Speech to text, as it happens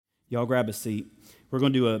Y'all grab a seat. We're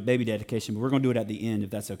going to do a baby dedication, but we're going to do it at the end if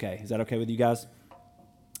that's okay. Is that okay with you guys?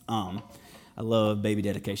 I love baby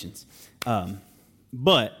dedications.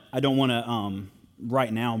 But I don't want to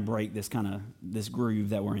right now break this groove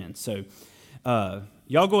that we're in. So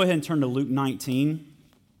y'all go ahead and turn to Luke 19.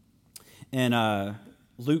 And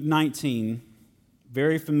Luke 19,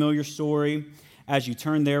 very familiar story. As you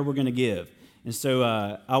turn there, we're going to give. And so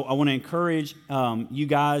I want to encourage you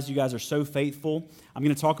guys. You guys are so faithful. I'm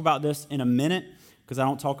going to talk about this in a minute because I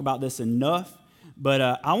don't talk about this enough. But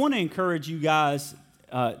I want to encourage you guys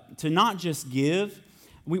to not just give.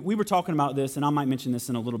 We were talking about this, and I might mention this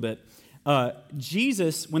in a little bit.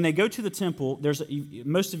 Jesus, when they go to the temple,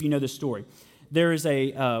 most of you know this story. There is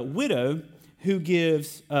a widow who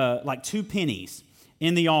gives like 2 pennies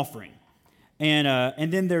in the offering.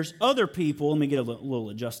 And then there's other people, let me get a little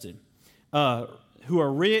adjusted, who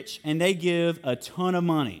are rich, and they give a ton of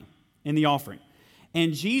money in the offering.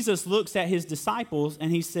 And Jesus looks at his disciples,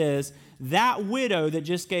 and he says, that widow that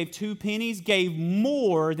just gave 2 pennies gave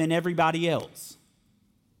more than everybody else.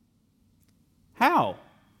 How?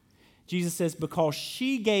 Jesus says, because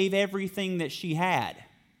she gave everything that she had.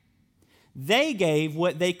 They gave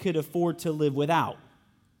what they could afford to live without.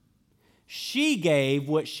 She gave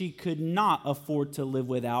what she could not afford to live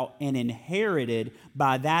without and inherited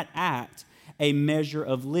by that act a measure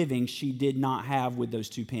of living she did not have with those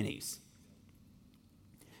 2 pennies.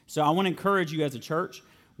 So I want to encourage you as a church,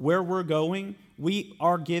 where we're going,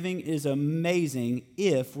 our giving is amazing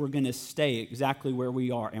if we're going to stay exactly where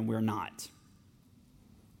we are, and we're not.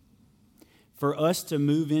 For us to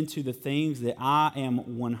move into the things that I am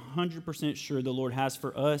 100% sure the Lord has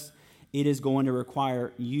for us, it is going to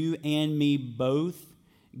require you and me both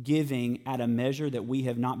giving at a measure that we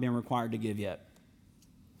have not been required to give yet.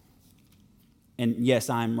 And yes,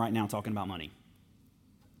 I'm right now talking about money.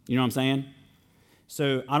 You know what I'm saying?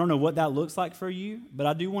 So I don't know what that looks like for you, but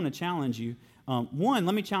I do want to challenge you. One,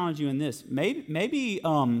 let me challenge you in this. Maybe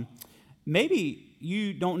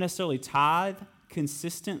you don't necessarily tithe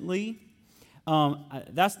consistently.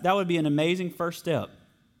 That would be an amazing first step.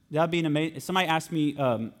 That would be an amazing. Somebody asked me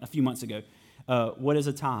a few months ago, what is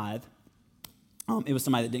a tithe? It was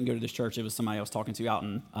somebody that didn't go to this church. It was somebody I was talking to out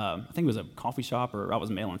in, I think it was a coffee shop, or I was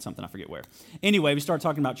mailing something. I forget where. Anyway, we started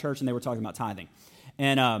talking about church, and they were talking about tithing.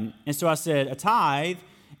 And so I said, a tithe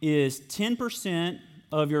is 10%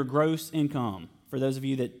 of your gross income. For those of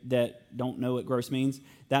you that don't know what gross means,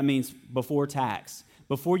 that means before tax.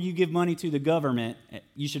 Before you give money to the government,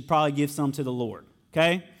 you should probably give some to the Lord,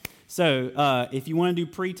 okay? So if you want to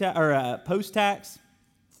do pre-tax or post-tax,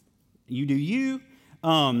 you do you,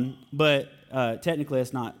 but technically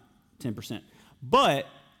it's not 10%. But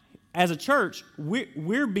as a church,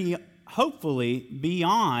 we're hopefully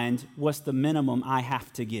beyond what's the minimum I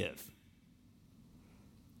have to give.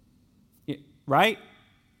 Right?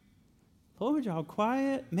 Lord, y'all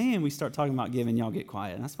quiet? Man, we start talking about giving, y'all get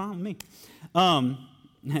quiet. That's fine with me.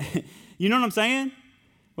 You know what I'm saying?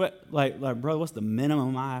 Like, bro, what's the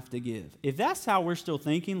minimum I have to give? If that's how we're still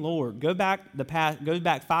thinking, Lord, go back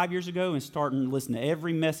 5 years ago and start and listen to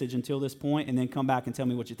every message until this point, and then come back and tell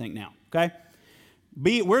me what you think now. Okay?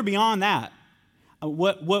 We're beyond that.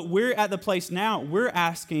 What we're at the place now, we're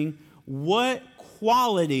asking, what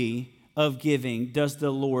quality of giving does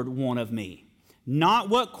the Lord want of me? Not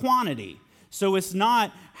what quantity. So it's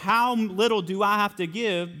not how little do I have to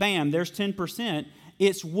give, bam, there's 10%.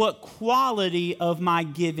 It's what quality of my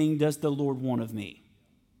giving does the Lord want of me?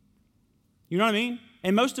 You know what I mean?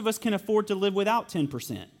 And most of us can afford to live without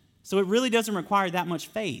 10%. So it really doesn't require that much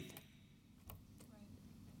faith.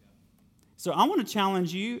 So I want to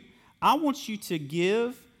challenge you. I want you to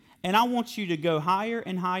give, and I want you to go higher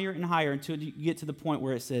and higher and higher until you get to the point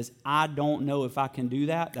where it says, I don't know if I can do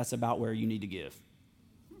that. That's about where you need to give.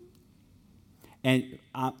 And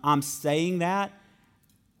I'm saying that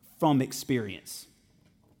from experience.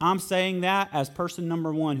 I'm saying that as person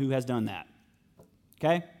number 1 who has done that.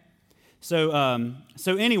 Okay? So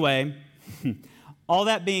anyway, all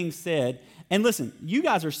that being said, and listen, you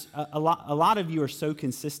guys are, a lot of you are so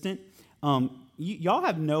consistent. Y'all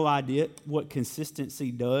have no idea what consistency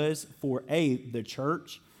does for A, the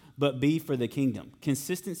church, but B, for the kingdom.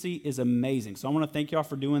 Consistency is amazing. So I want to thank y'all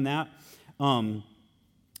for doing that.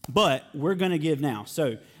 But we're going to give now.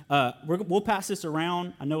 So we'll pass this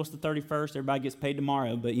around. I know it's the 31st. Everybody gets paid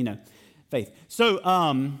tomorrow, but, faith. So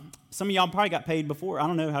some of y'all probably got paid before. I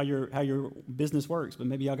don't know how your business works, but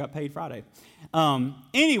maybe y'all got paid Friday.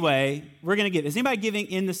 Anyway, we're going to give. Is anybody giving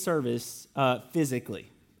in the service physically?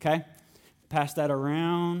 Okay. Pass that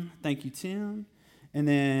around. Thank you, Tim. And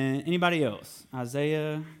then anybody else?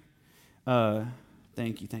 Isaiah.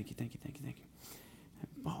 Thank you.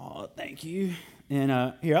 Oh, Oh, thank you.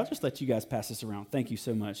 And here, I'll just let you guys pass this around. Thank you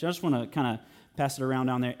so much. I just want to kind of pass it around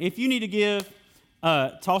down there. If you need to give,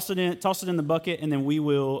 toss it in the bucket, and then we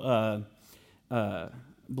will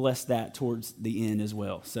bless that towards the end as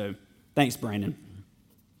well. So thanks, Brandon.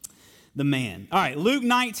 The man. All right, Luke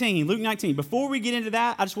 19. Luke 19. Before we get into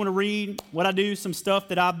that, I just want to read what I do, some stuff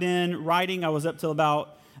that I've been writing. I was up till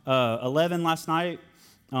about 11 last night,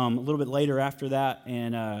 a little bit later after that,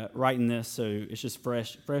 and writing this, so it's just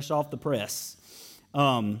fresh off the press.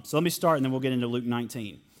 So let me start, and then we'll get into Luke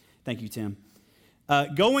 19. Thank you, Tim.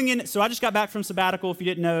 So I just got back from sabbatical, if you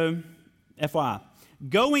didn't know, FYI.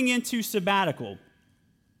 Going into sabbatical,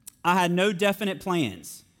 I had no definite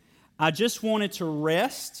plans. I just wanted to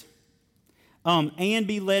rest and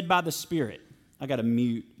be led by the Spirit. I got to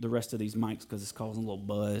mute the rest of these mics because it's causing a little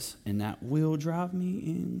buzz, and that will drive me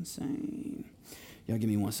insane. Y'all give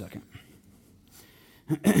me 1 second.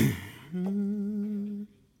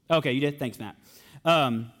 Okay, you did? Thanks, Matt.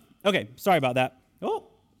 Okay, sorry about that. Oh,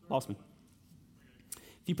 lost me.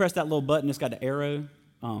 If you press that little button, it's got the arrow.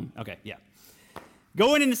 Okay, yeah.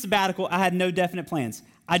 Going into sabbatical, I had no definite plans.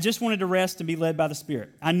 I just wanted to rest and be led by the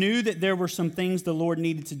Spirit. I knew that there were some things the Lord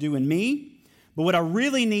needed to do in me, but what I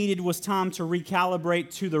really needed was time to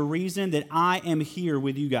recalibrate to the reason that I am here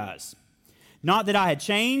with you guys. Not that I had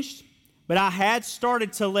changed, but I had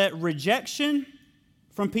started to let rejection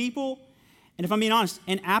from people, and if I'm being honest,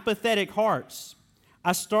 and apathetic hearts,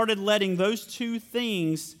 I started letting those two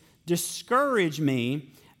things discourage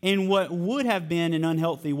me in what would have been an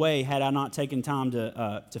unhealthy way had I not taken time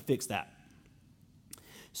to fix that.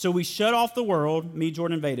 So we shut off the world, me,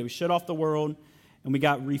 Jordan, and Veda, we shut off the world, and we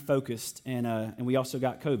got refocused, and we also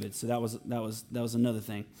got COVID, so that was another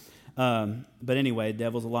thing. But anyway,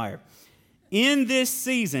 devil's a liar. In this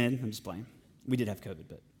season, I'm just playing. We did have COVID,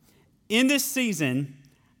 but in this season,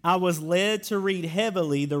 I was led to read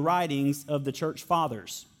heavily the writings of the church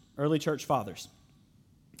fathers, early church fathers.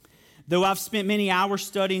 Though I've spent many hours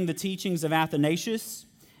studying the teachings of Athanasius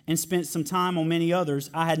and spent some time on many others,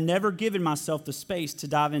 I had never given myself the space to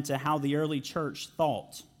dive into how the early church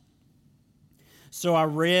thought. So I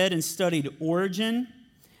read and studied Origen,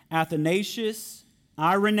 Athanasius,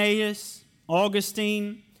 Irenaeus,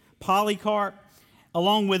 Augustine, Polycarp,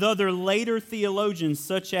 along with other later theologians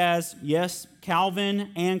such as, yes,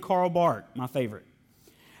 Calvin and Karl Barth, my favorite.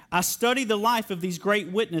 I studied the life of these great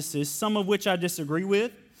witnesses, some of which I disagree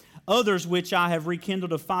with, others which I have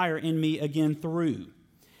rekindled a fire in me again through.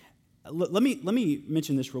 Let me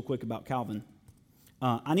mention this real quick about Calvin.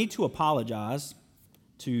 I need to apologize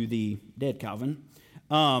to the dead Calvin.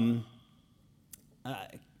 John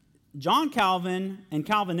Calvin and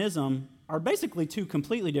Calvinism are basically two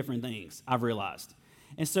completely different things, I've realized.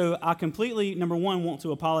 And so I completely, number one, want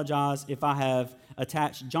to apologize if I have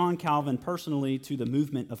attached John Calvin personally to the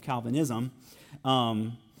movement of Calvinism,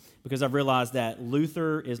 because I've realized that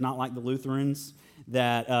Luther is not like the Lutherans,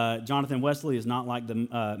 that Jonathan Wesley is not like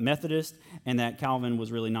the Methodist, and that Calvin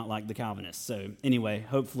was really not like the Calvinists. So anyway,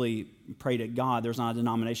 hopefully, pray to God there's not a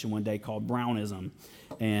denomination one day called Brownism,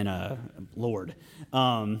 and Lord,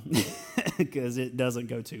 because it doesn't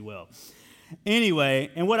go too well.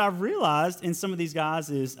 Anyway, and what I've realized in some of these guys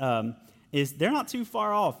is they're not too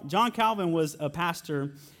far off. John Calvin was a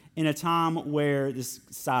pastor in a time where, this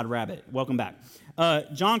side rabbit, welcome back.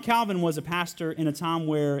 John Calvin was a pastor in a time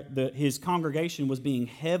where his congregation was being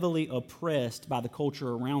heavily oppressed by the culture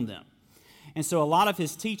around them. And so a lot of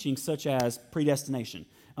his teachings, such as predestination,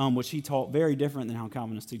 which he taught very different than how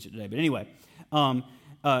Calvinists teach it today. But anyway,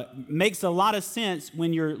 makes a lot of sense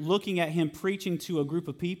when you're looking at him preaching to a group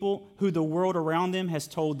of people who the world around them has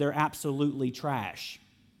told they're absolutely trash.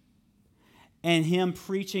 And him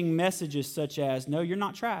preaching messages such as, no, you're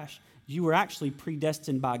not trash. You were actually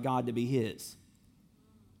predestined by God to be his.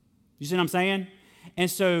 You see what I'm saying? And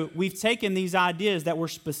so we've taken these ideas that were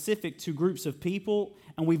specific to groups of people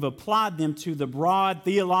and we've applied them to the broad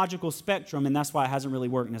theological spectrum, and that's why it hasn't really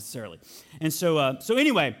worked necessarily. And so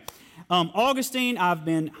anyway, Augustine, I've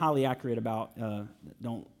been highly accurate about.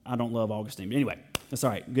 I don't love Augustine, but anyway, that's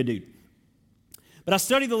all right. Good dude. But I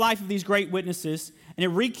studied the life of these great witnesses, and it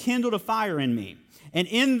rekindled a fire in me. And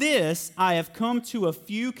in this, I have come to a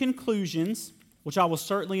few conclusions, which I will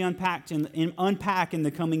certainly unpack in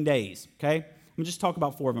the coming days. Okay, let me just talk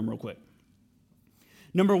about 4 of them real quick.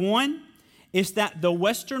 Number 1 is that the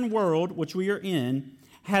Western world, which we are in,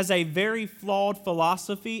 has a very flawed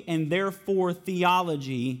philosophy and therefore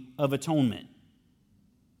theology of atonement.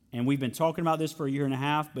 And we've been talking about this for a year and a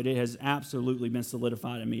half, but it has absolutely been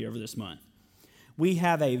solidified in me over this month. We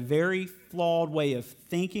have a very flawed way of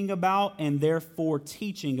thinking about and therefore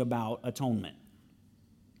teaching about atonement.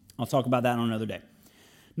 I'll talk about that on another day.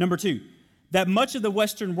 Number 2, that much of the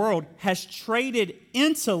Western world has traded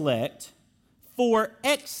intellect for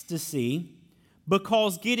ecstasy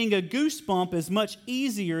because getting a goosebump is much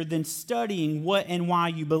easier than studying what and why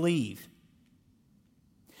you believe.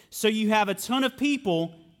 So you have a ton of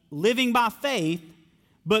people living by faith,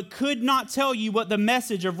 but could not tell you what the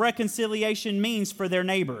message of reconciliation means for their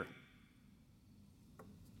neighbor.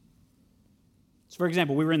 So, for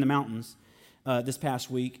example, we were in the mountains this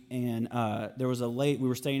past week, and there was we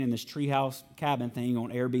were staying in this treehouse cabin thing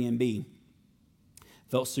on Airbnb.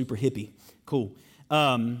 Felt super hippie. Cool.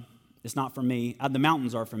 It's not for me. The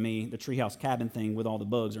mountains are for me. The treehouse cabin thing with all the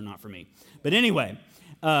bugs are not for me. But anyway,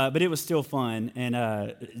 but it was still fun, and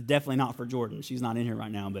definitely not for Jordan. She's not in here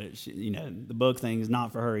right now, but the bug thing is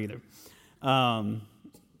not for her either.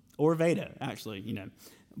 Or Veda, actually,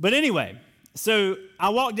 But anyway, so I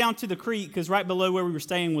walked down to the creek because right below where we were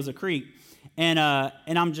staying was a creek, and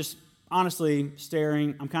I'm just honestly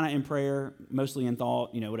staring. I'm kind of in prayer, mostly in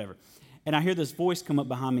thought, whatever. And I hear this voice come up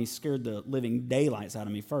behind me, scared the living daylights out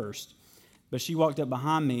of me first. But she walked up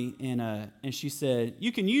behind me, and she said,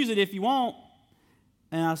 "You can use it if you want."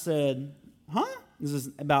 And I said, "Huh?" This is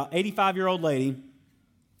about 85-year-old lady.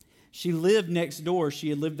 She lived next door. She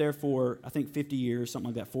had lived there for, I think, 50 years,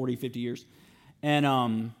 something like that, 40, 50 years.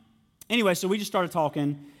 And anyway, so we just started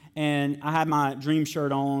talking, and I had my dream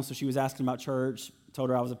shirt on, so she was asking about church.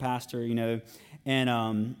 Told her I was a pastor,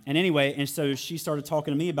 And anyway, and so she started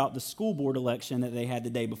talking to me about the school board election that they had the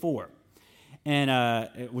day before. And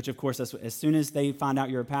which, of course, that's, as soon as they find out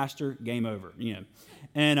you're a pastor, game over,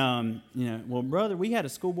 And, well, brother, we had a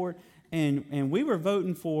school board, and we were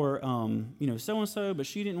voting for, so-and-so, but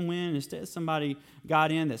she didn't win. Instead, somebody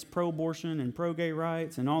got in that's pro-abortion and pro-gay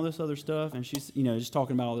rights and all this other stuff, and she's, just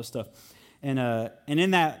talking about all this stuff. And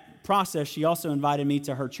in that process, she also invited me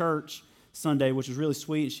to her church Sunday, which was really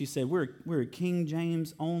sweet. She said, we're King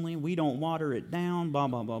James only. We don't water it down, blah,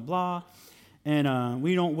 blah, blah, blah. And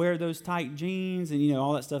we don't wear those tight jeans and,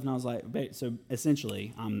 all that stuff. And I was like, so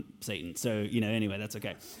essentially, I'm Satan. So, anyway, that's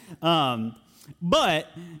okay. But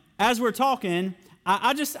as we're talking,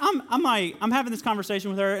 I'm having this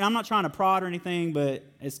conversation with her, and I'm not trying to prod or anything, but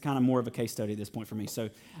it's kind of more of a case study at this point for me. So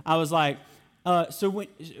I was like, so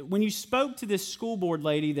when you spoke to this school board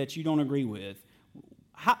lady that you don't agree with,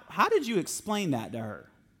 how did you explain that to her?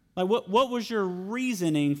 Like, what was your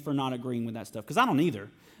reasoning for not agreeing with that stuff? Because I don't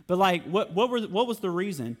either. But like, what was the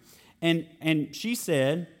reason? And she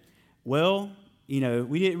said, well, we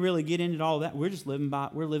didn't really get into all that. We're living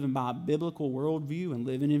by a biblical worldview and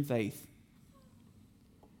living in faith.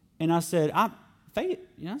 And I said, faith,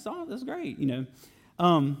 that's great,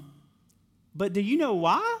 But do you know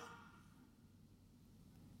why?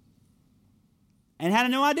 And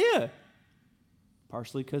had no idea.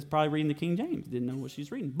 Partially because probably reading the King James, didn't know what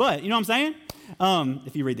she's reading. But you know what I'm saying?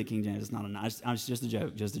 If you read the King James, it's not it's just a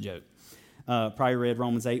joke, probably read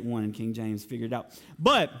Romans 8:1 in King James, figured it out.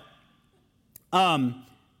 But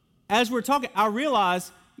as we're talking, I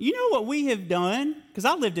realized, what we have done? Because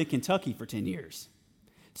I lived in Kentucky for 10 years.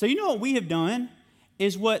 So what we have done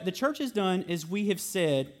is what the church has done is we have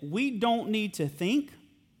said, we don't need to think.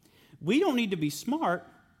 We don't need to be smart.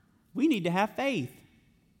 We need to have faith.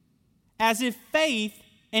 As if faith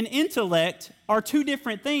and intellect are two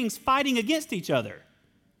different things fighting against each other.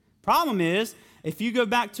 Problem is, if you go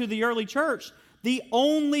back to the early church, the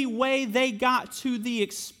only way they got to the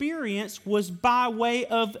experience was by way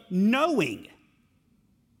of knowing.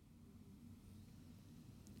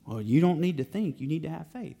 Well, you don't need to think, you need to have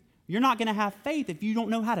faith. You're not going to have faith if you don't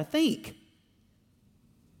know how to think.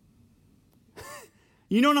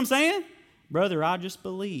 You know what I'm saying? Brother, I just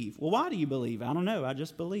believe. Well, why do you believe? I don't know. I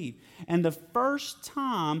just believe. And the first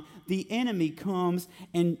time the enemy comes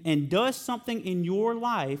and does something in your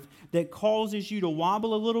life that causes you to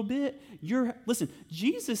wobble a little bit, listen,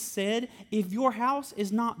 Jesus said, if your house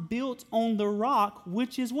is not built on the rock,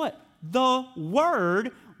 which is what? The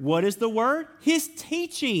Word. What is the Word? His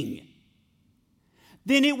teaching.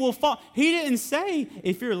 Then it will fall. He didn't say,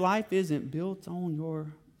 if your life isn't built on your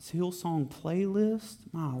Hillsong playlist,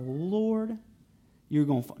 my Lord, you're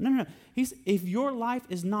going to fall. No. If your life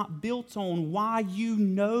is not built on why you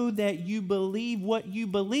know that you believe what you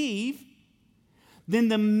believe, then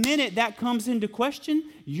the minute that comes into question,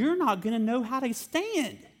 you're not going to know how to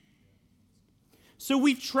stand. So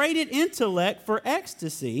we've traded intellect for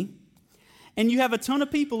ecstasy, and you have a ton of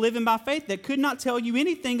people living by faith that could not tell you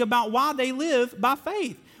anything about why they live by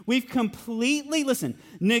faith. We've completely,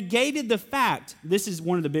 negated the fact, this is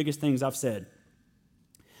one of the biggest things I've said.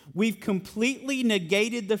 We've completely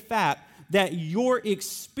negated the fact that your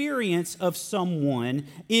experience of someone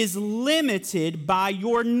is limited by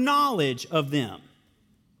your knowledge of them.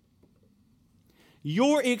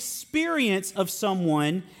 Your experience of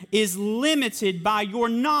someone is limited by your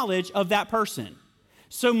knowledge of that person.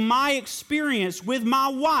 So my experience with my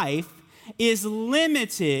wife is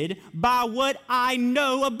limited by what I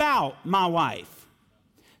know about my wife.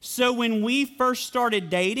 So when we first started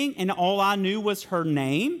dating and all I knew was her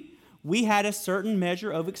name, we had a certain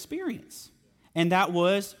measure of experience. And that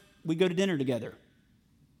was, we go to dinner together.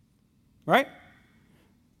 Right?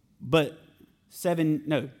 But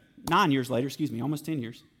 9 years later, almost 10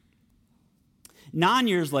 years. 9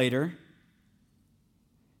 years later,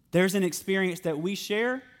 there's an experience that we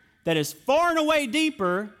share that is far and away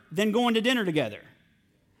deeper than going to dinner together.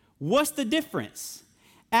 What's the difference?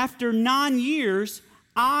 After 9 years,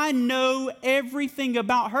 I know everything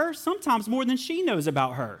about her, sometimes more than she knows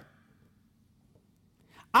about her.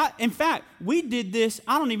 In fact, we did this,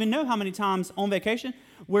 I don't even know how many times on vacation,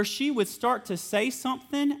 where she would start to say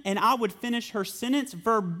something and I would finish her sentence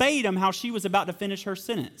verbatim how she was about to finish her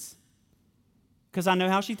sentence. Because I know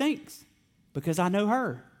how she thinks. Because I know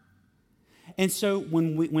her. And so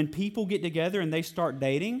when people get together and they start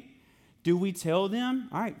dating, do we tell them,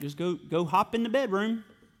 all right, just go hop in the bedroom?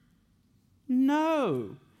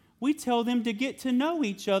 No. We tell them to get to know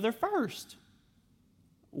each other first.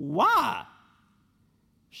 Why?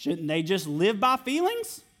 Shouldn't they just live by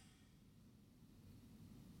feelings?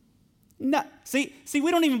 No. See,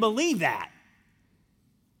 we don't even believe that.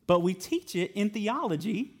 But we teach it in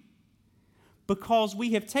theology because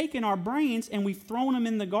we have taken our brains and we've thrown them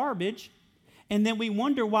in the garbage, and then we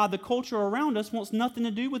wonder why the culture around us wants nothing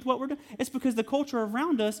to do with what we're doing. It's because the culture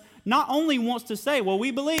around us not only wants to say, well,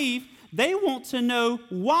 we believe, they want to know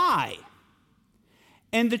why.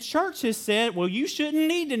 And the church has said, well, you shouldn't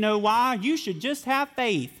need to know why. You should just have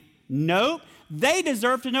faith. Nope. They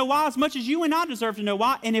deserve to know why as much as you and I deserve to know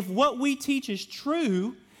why. And if what we teach is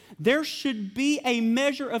true, there should be a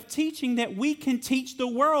measure of teaching that we can teach the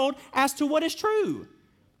world as to what is true.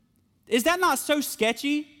 Is that not so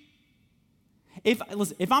sketchy?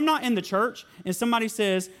 If I'm not in the church and somebody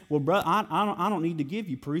says, well, bro, I don't need to give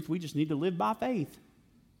you proof. We just need to live by faith.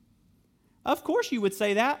 Of course you would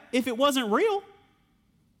say that if it wasn't real.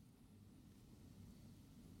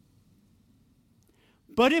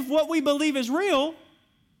 But if what we believe is real,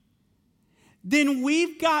 then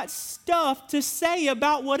we've got stuff to say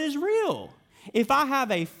about what is real. If I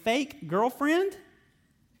have a fake girlfriend,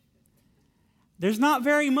 there's not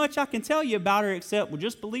very much I can tell you about her except, well,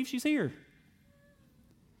 just believe she's here.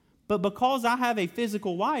 But because I have a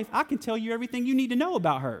physical wife, I can tell you everything you need to know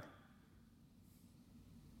about her.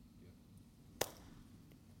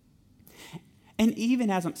 And even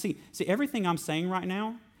as see, everything I'm saying right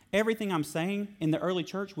now, everything I'm saying in the early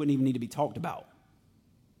church wouldn't even need to be talked about.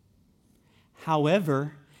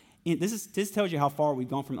 However, this tells you how far we've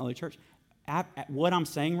gone from the early church. At what I'm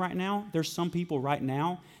saying right now, there's some people right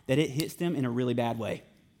now that it hits them in a really bad way.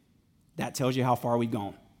 That tells you how far we've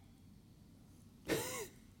gone.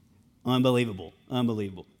 Unbelievable.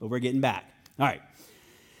 But we're getting back. All right.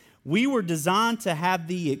 We were designed to have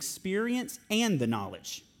the experience and the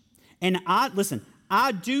knowledge. And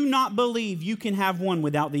I do not believe you can have one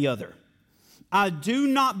without the other. I do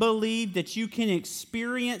not believe that you can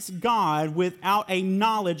experience God without a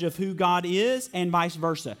knowledge of who God is and vice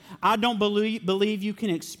versa. I don't believe you can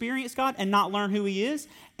experience God and not learn who He is.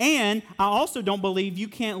 And I also don't believe you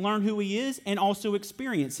can't learn who He is and also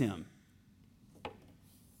experience Him.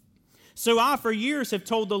 So I, for years, have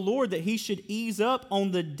told the Lord that He should ease up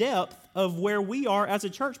on the depth of where we are as a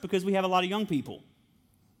church because we have a lot of young people.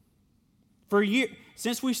 For years,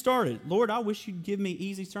 since we started, Lord, I wish you'd give me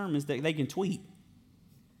easy sermons that they can tweet.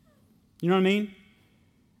 You know what I mean?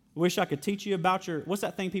 I wish I could teach you about what's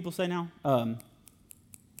that thing people say now?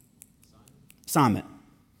 Assignment.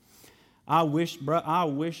 I wish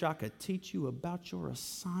I could teach you about your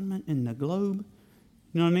assignment in the globe.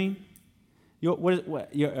 You know what I mean? Here we go.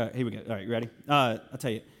 All right, you ready? I'll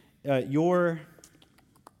tell you. Let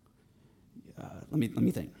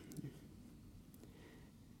me think.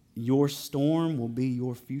 Your storm will be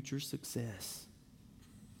your future success.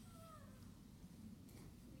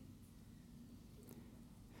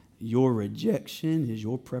 Your rejection is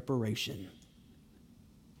your preparation.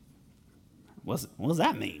 What does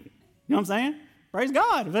that mean? You know what I'm saying? Praise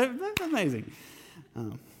God. That's amazing.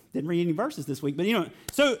 Didn't read any verses this week, but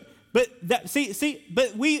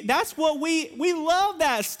that's what we love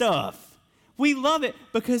that stuff. We love it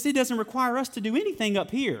because it doesn't require us to do anything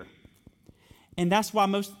up here. And that's why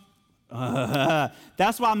most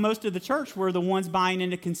of the church were the ones buying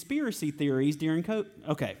into conspiracy theories during COVID.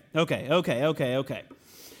 Okay.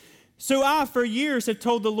 So I, for years, have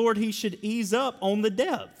told the Lord He should ease up on the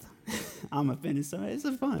depth. I'm offended, so this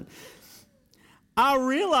is fun. I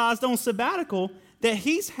realized on sabbatical that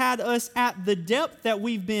he's had us at the depth that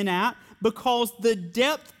we've been at because the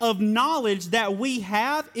depth of knowledge that we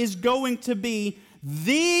have is going to be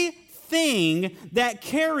the thing that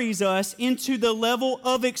carries us into the level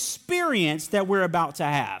of experience that we're about to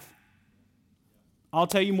have. I'll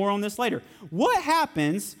tell you more on this later. What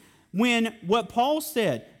happens when what Paul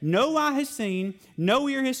said, no eye has seen, no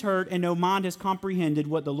ear has heard, and no mind has comprehended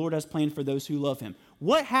what the Lord has planned for those who love him?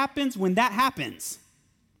 What happens when that happens?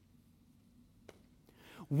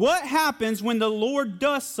 What happens when the Lord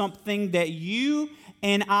does something that you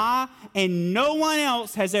and I and no one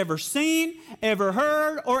else has ever seen, ever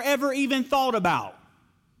heard, or ever even thought about?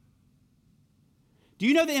 Do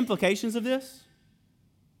you know the implications of this?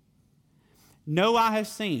 No eye has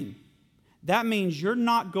seen. That means you're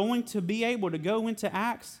not going to be able to go into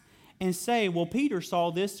Acts and say, well, Peter saw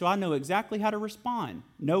this, so I know exactly how to respond.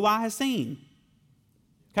 No eye has seen.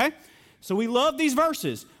 Okay? So we love these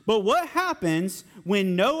verses. But what happens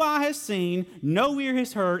when no eye has seen, no ear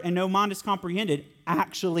has heard, and no mind has comprehended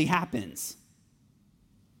actually happens?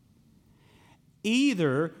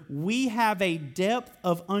 Either we have a depth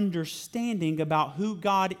of understanding about who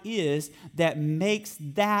God is that makes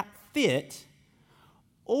that fit,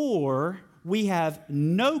 or we have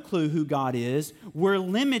no clue who God is. We're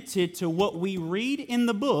limited to what we read in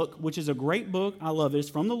the book, which is a great book. I love it. It's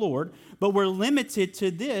from the Lord. But we're limited to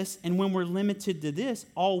this. And when we're limited to this,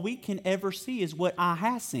 all we can ever see is what eye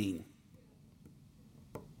has seen.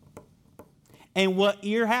 And what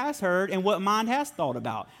ear has heard and what mind has thought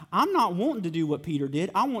about. I'm not wanting to do what Peter did.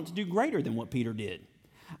 I want to do greater than what Peter did.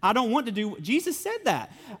 I don't want to do, Jesus said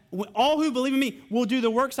that. All who believe in me will do the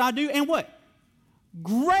works I do and what?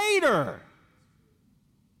 Greater.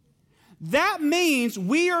 That means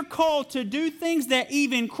we are called to do things that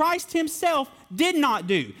even Christ himself did not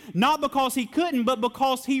do. Not because he couldn't, but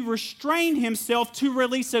because he restrained himself to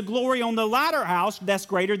release a glory on the latter house that's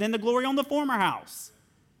greater than the glory on the former house.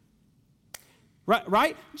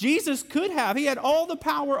 Right? Jesus could have. He had all the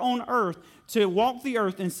power on earth to walk the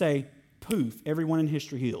earth and say, poof, everyone in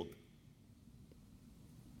history healed.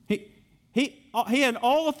 He had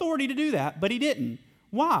all authority to do that, but he didn't.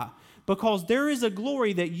 Why? Because there is a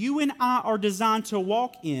glory that you and I are designed to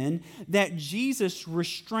walk in that Jesus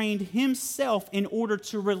restrained himself in order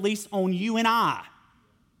to release on you and I.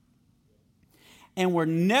 And we're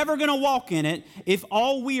never going to walk in it if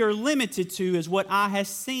all we are limited to is what eye has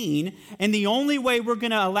seen. And the only way we're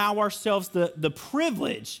going to allow ourselves the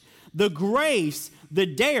privilege, the grace, the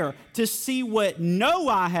dare to see what no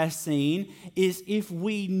eye has seen is if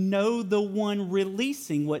we know the one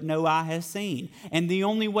releasing what no eye has seen. And the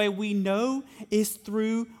only way we know is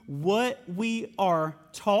through what we are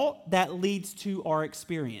taught that leads to our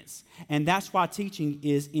experience. And that's why teaching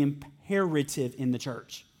is imperative in the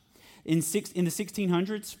church. In the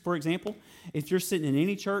 1600s, for example, if you're sitting in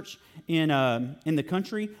any church in the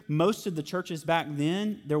country, most of the churches back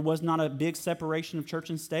then, there was not a big separation of church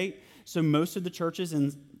and state. So most of the churches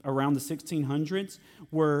around the 1600s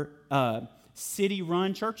were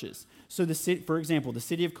city-run churches. So, for example, the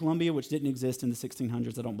city of Columbia, which didn't exist in the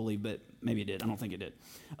 1600s, I don't believe, but maybe it did. I don't think it did.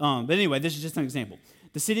 But anyway, this is just an example.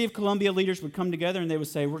 The city of Columbia leaders would come together and they would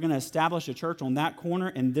say, we're going to establish a church on that corner,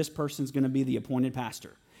 and this person's going to be the appointed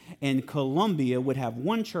pastor. And Columbia would have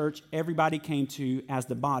one church everybody came to as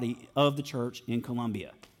the body of the church in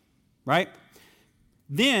Columbia, right?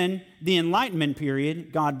 Then the Enlightenment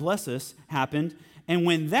period, God bless us, happened. And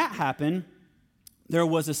when that happened, there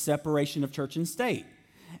was a separation of church and state.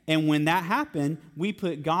 And when that happened, we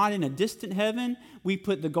put God in a distant heaven. We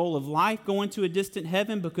put the goal of life going to a distant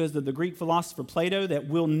heaven because of the Greek philosopher Plato that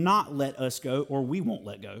will not let us go, or we won't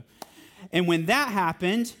let go. And when that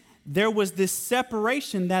happened, there was this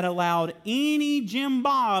separation that allowed any Jim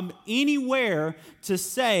Bob anywhere to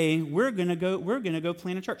say, we're going to go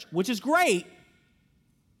plant a church, which is great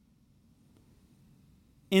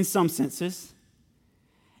in some senses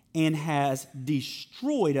and has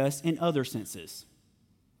destroyed us in other senses.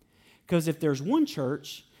 Because if there's one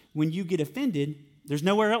church, when you get offended, there's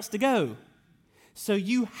nowhere else to go. So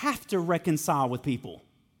you have to reconcile with people.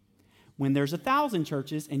 When there's 1,000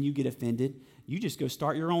 churches and you get offended, you just go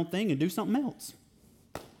start your own thing and do something else.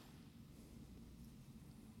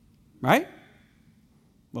 Right?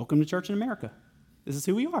 Welcome to Church in America. This is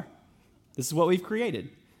who we are. This is what we've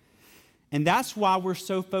created. And that's why we're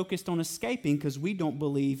so focused on escaping, because we don't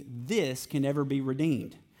believe this can ever be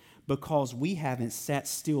redeemed, because we haven't sat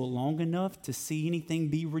still long enough to see anything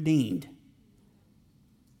be redeemed.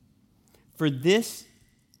 For this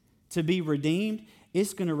to be redeemed,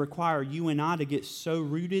 it's going to require you and I to get so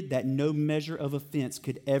rooted that no measure of offense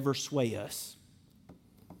could ever sway us.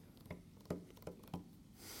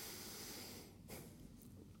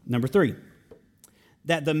 Number 3,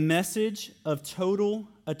 that the message of total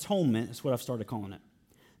atonement is what I've started calling it.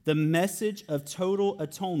 The message of total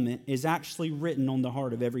atonement is actually written on the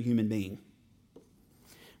heart of every human being.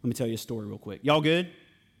 Let me tell you a story real quick. Y'all good?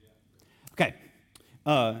 Okay.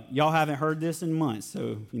 Y'all haven't heard this in months,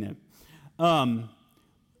 so,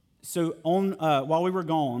 while we were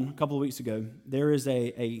gone a couple of weeks ago, there is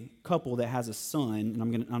a couple that has a son, and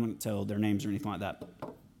I'm gonna tell their names or anything like that.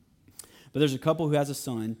 But there's a couple who has a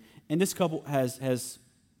son, and this couple has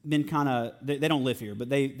been kind of, they don't live here, but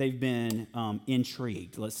they've been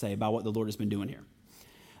intrigued, let's say, by what the Lord has been doing here.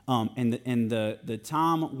 And the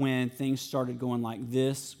time when things started going like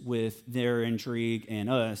this with their intrigue and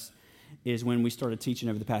us is when we started teaching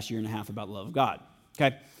over the past year and a half about the love of God.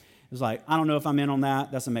 Okay? It was like, I don't know if I'm in on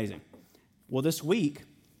that. That's amazing. Well, this week,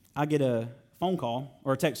 I get a phone call,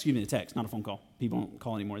 or a text, a text, not a phone call. People don't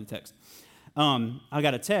call anymore, the text. I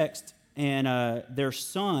got a text, and their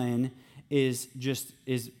son is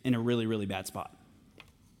in a really, really bad spot.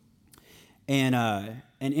 And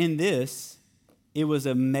in this, it was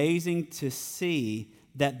amazing to see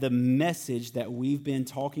that the message that we've been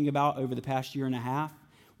talking about over the past year and a half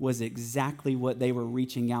was exactly what they were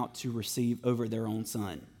reaching out to receive over their own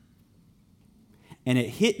son. And it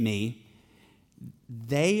hit me,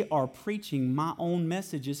 they are preaching my own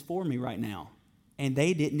messages for me right now, and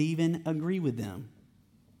they didn't even agree with them.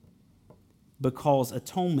 Because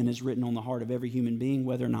atonement is written on the heart of every human being,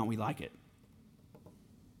 whether or not we like it.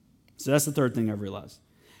 So that's the third thing I've realized.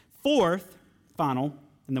 Fourth, final,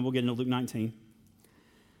 and then we'll get into Luke 19.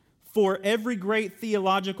 For every great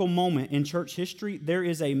theological moment in church history, there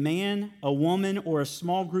is a man, a woman, or a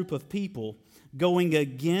small group of people going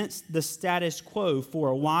against the status quo for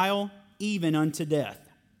a while, even unto death.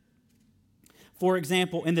 For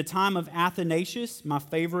example, in the time of Athanasius, my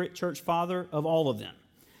favorite church father of all of them,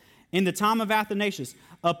 in the time of Athanasius,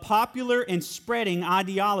 a popular and spreading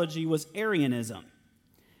ideology was Arianism,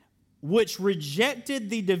 which rejected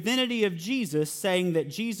the divinity of Jesus, saying that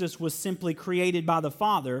Jesus was simply created by the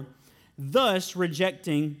Father, thus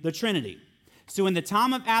rejecting the Trinity. So in the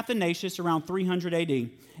time of Athanasius, around 300 AD,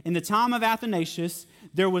 in the time of Athanasius,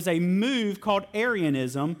 there was a move called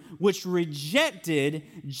Arianism, which rejected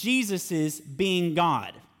Jesus' being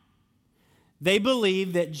God. They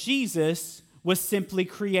believed that Jesus was simply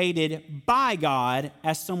created by God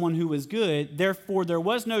as someone who was good. Therefore, there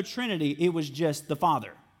was no Trinity. It was just the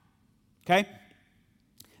Father. Okay?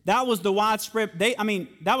 That was the widespread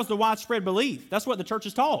belief. That's what the church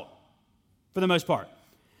is taught, for the most part.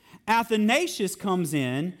 Athanasius comes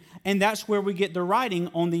in, and that's where we get the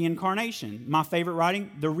writing on the incarnation. My favorite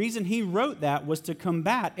writing, the reason he wrote that was to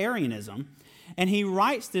combat Arianism. And he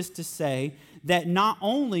writes this to say that not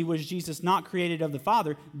only was Jesus not created of the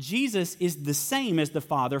Father, Jesus is the same as the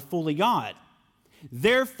Father, fully God.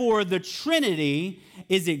 Therefore, the Trinity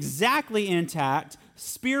is exactly intact,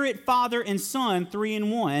 Spirit, Father, and Son, 3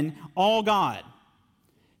 in 1, all God.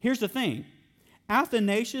 Here's the thing.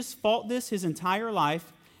 Athanasius fought this his entire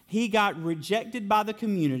life. He got rejected by the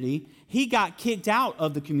community. He got kicked out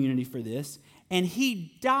of the community for this. And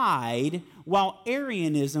he died while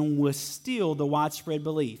Arianism was still the widespread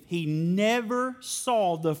belief. He never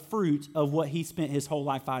saw the fruit of what he spent his whole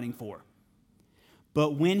life fighting for.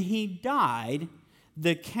 But when he died,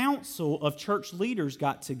 the council of church leaders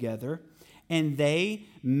got together and they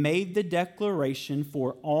made the declaration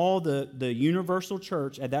for all the universal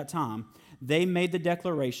church at that time. They made the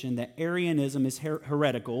declaration that Arianism is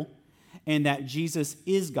heretical and that Jesus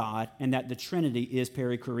is God and that the Trinity is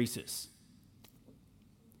perichoresis.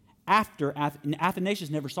 Athanasius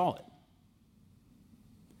never saw it.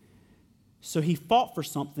 So he fought for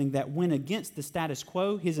something that went against the status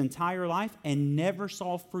quo his entire life and never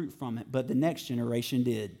saw fruit from it, but the next generation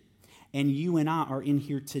did. And you and I are in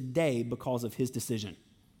here today because of his decision.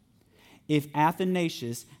 If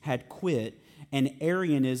Athanasius had quit and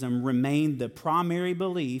Arianism remained the primary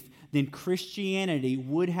belief, then Christianity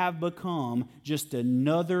would have become just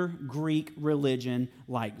another Greek religion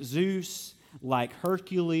like Zeus, like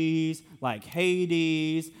Hercules, like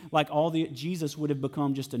Hades, Jesus would have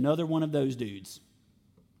become just another one of those dudes.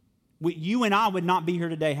 You and I would not be here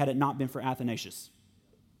today had it not been for Athanasius.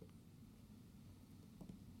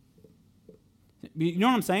 You know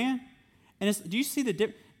what I'm saying? And do you see the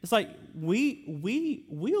difference? It's like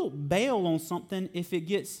we'll bail on something if it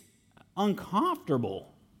gets uncomfortable.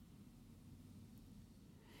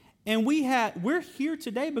 And we're here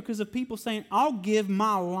today because of people saying, I'll give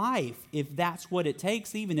my life if that's what it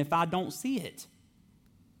takes, even if I don't see it.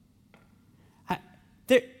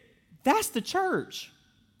 That's the church.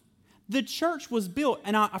 The church was built,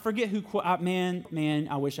 and I forget who quote. Man,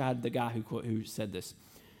 I wish I had the guy who said this.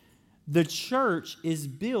 The church is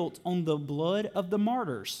built on the blood of the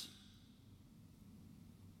martyrs.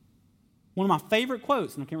 One of my favorite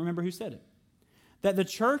quotes, and I can't remember who said it, that the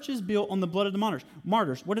church is built on the blood of the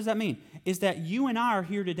martyrs. What does that mean? Is that you and I are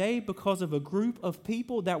here today because of a group of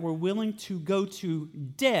people that were willing to go to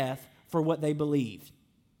death for what they believed.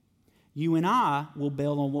 You and I will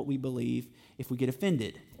bail on what we believe if we get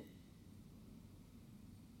offended.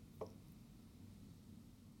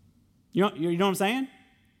 You know what I'm saying?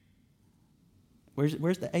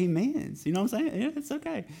 Where's the amens? You know what I'm saying? Yeah, it's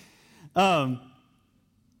okay.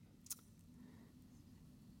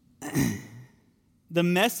 The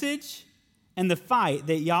message and the fight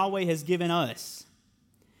that Yahweh has given us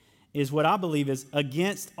is what I believe is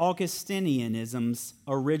against Augustinianism's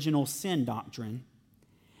original sin doctrine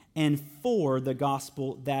and for the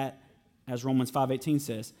gospel that, as Romans 5:18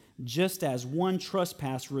 says, just as one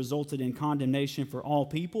trespass resulted in condemnation for all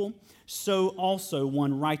people, so also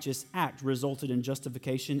one righteous act resulted in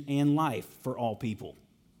justification and life for all people.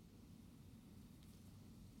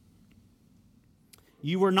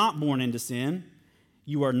 You were not born into sin.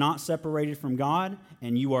 You are not separated from God,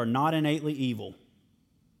 and you are not innately evil.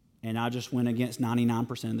 And I just went against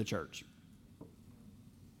 99% of the church.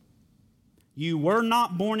 You were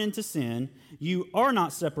not born into sin. You are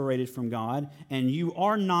not separated from God, and you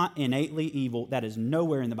are not innately evil. That is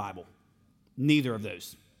nowhere in the Bible. Neither of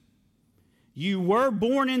those. You were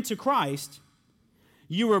born into Christ.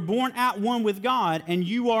 You were born at one with God, and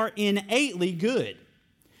you are innately good.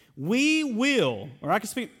 I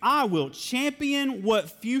will champion what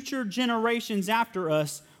future generations after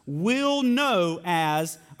us will know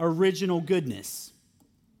as original goodness.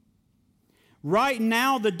 Right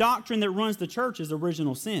now, the doctrine that runs the church is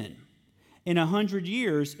original sin. In 100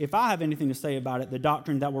 years, if I have anything to say about it, the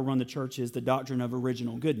doctrine that will run the church is the doctrine of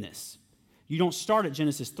original goodness. You don't start at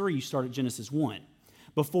Genesis 3, you start at Genesis 1.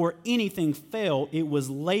 Before anything fell, it was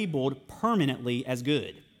labeled permanently as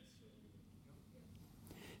good.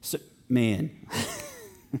 So, man.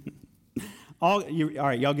 All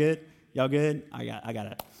right, y'all good? Y'all good? I got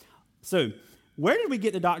it. So, where did we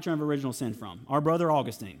get the doctrine of original sin from? Our brother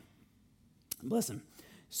Augustine. Bless him.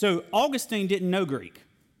 So, Augustine didn't know Greek.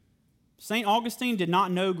 St. Augustine did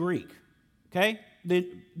not know Greek. Okay? The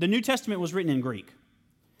New Testament was written in Greek.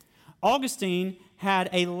 Augustine had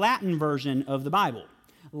a Latin version of the Bible.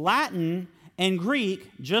 Latin and Greek,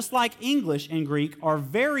 just like English and Greek, are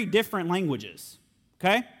very different languages.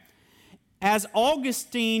 Okay? As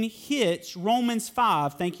Augustine hits Romans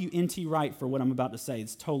 5, thank you, N.T. Wright, for what I'm about to say.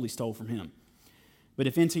 It's totally stole from him. But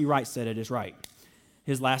if N.T. Wright said it, it's right.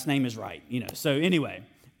 His last name is Wright, you know. So anyway,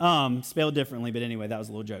 spelled differently, but anyway, that was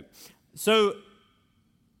a little joke. So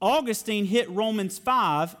Augustine hit Romans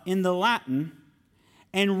 5 in the Latin,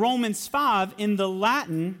 and Romans 5 in the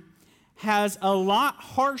Latin has a lot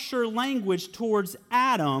harsher language towards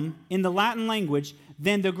Adam in the Latin language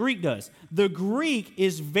than the Greek does. The Greek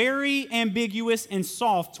is very ambiguous and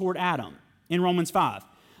soft toward Adam in Romans 5.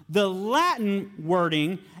 The Latin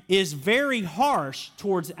wording is very harsh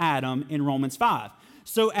towards Adam in Romans 5.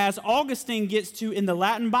 So as Augustine gets to, in the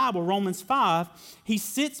Latin Bible, Romans 5, he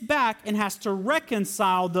sits back and has to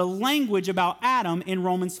reconcile the language about Adam in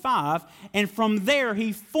Romans 5, and from there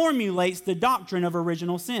he formulates the doctrine of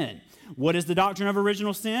original sin. What is the doctrine of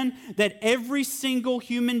original sin? That every single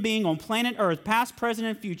human being on planet Earth, past, present,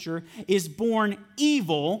 and future, is born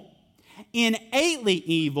evil, innately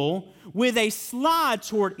evil, with a slide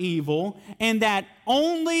toward evil, and that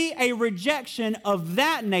only a rejection of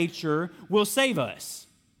that nature will save us.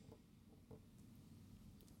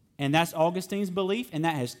 And that's Augustine's belief, and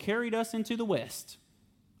that has carried us into the West.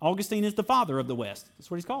 Augustine is the father of the West.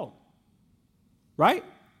 That's what he's called. Right?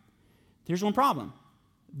 Here's one problem.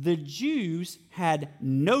 The Jews had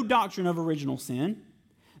no doctrine of original sin.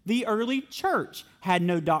 The early church had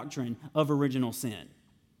no doctrine of original sin.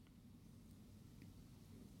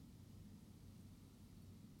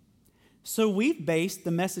 So we've based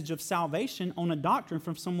the message of salvation on a doctrine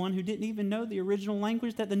from someone who didn't even know the original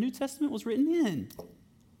language that the New Testament was written in.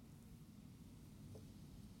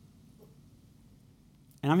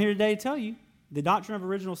 And I'm here today to tell you, the doctrine of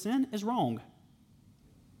original sin is wrong.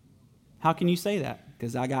 How can you say that?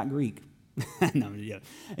 Because I got Greek. No, yeah.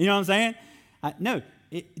 You know what I'm saying?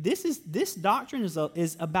 This doctrine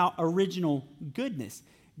is about original goodness.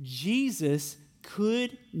 Jesus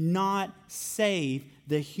could not save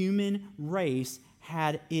the human race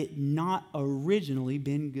had it not originally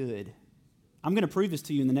been good. I'm going to prove this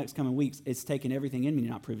to you in the next coming weeks. It's taken everything in me to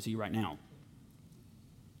not prove it to you right now.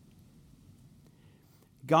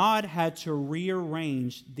 God had to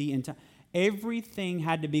rearrange the entire... Everything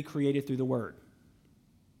had to be created through the Word.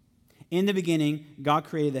 In the beginning, God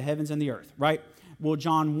created the heavens and the earth, right? Well,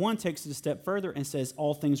 John 1 takes it a step further and says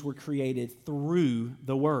all things were created through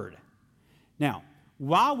the Word. Now,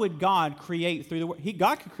 why would God create through the Word?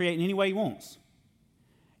 God could create in any way he wants.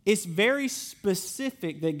 It's very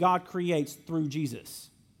specific that God creates through Jesus.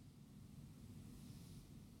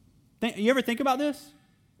 You ever think about this?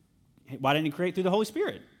 Why didn't he create through the Holy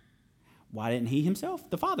Spirit? Why didn't he himself,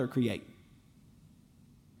 the Father, create?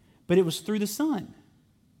 But it was through the Son.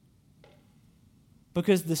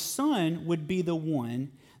 Because the Son would be the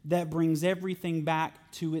one that brings everything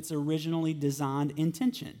back to its originally designed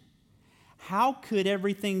intention. How could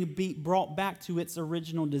everything be brought back to its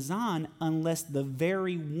original design unless the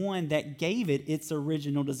very one that gave it its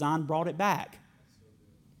original design brought it back?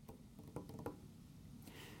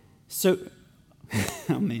 So,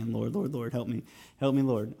 oh man, Lord, help me. Help me,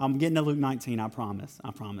 Lord. I'm getting to Luke 19, I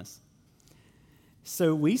promise.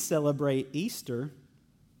 So we celebrate Easter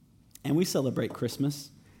and we celebrate Christmas.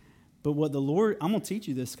 But what the Lord, I'm going to teach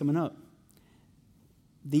you this coming up.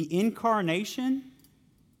 The incarnation,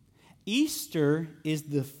 Easter is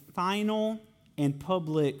the final and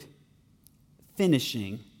public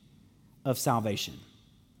finishing of salvation.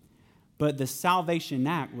 But the salvation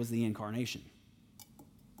act was the incarnation.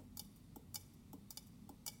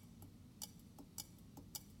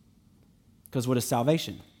 Because what is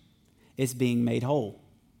salvation? It's being made whole.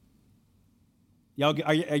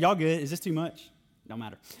 Are y'all good? Is this too much? Don't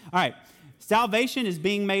matter. All right. Salvation is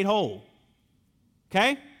being made whole.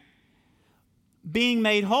 Okay? Being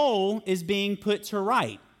made whole is being put to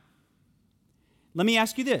right. Let me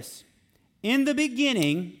ask you this. In the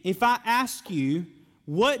beginning, if I ask you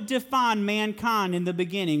what defined mankind in the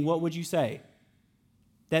beginning, what would you say?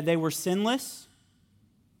 That they were sinless?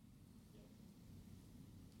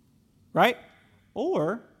 Right?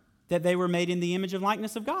 Or that they were made in the image and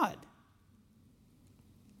likeness of God.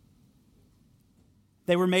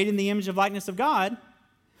 They were made in the image and likeness of God.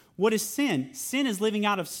 What is sin? Sin is living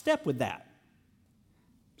out of step with that.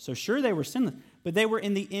 So sure, they were sinless, but they were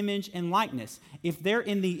in the image and likeness. If they're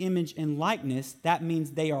in the image and likeness, that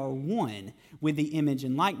means they are one with the image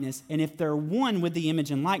and likeness. And if they're one with the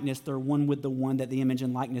image and likeness, they're one with the one that the image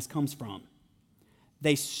and likeness comes from.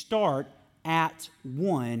 They start at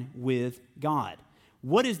one with God.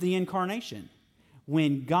 What is the incarnation?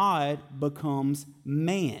 When God becomes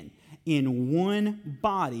man. In one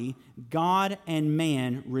body, God and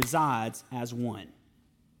man resides as one.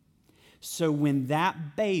 So when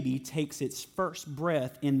that baby takes its first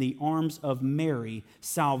breath in the arms of Mary,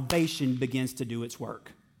 salvation begins to do its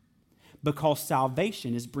work. Because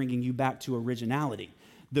salvation is bringing you back to originality.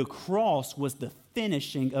 The cross was the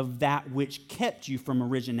finishing of that which kept you from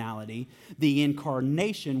originality. The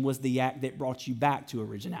incarnation was the act that brought you back to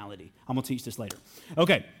originality. I'm going to teach this later.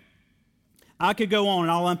 Okay. I could go on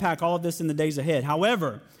and I'll unpack all of this in the days ahead.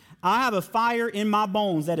 However, I have a fire in my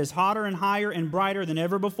bones that is hotter and higher and brighter than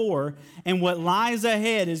ever before, and what lies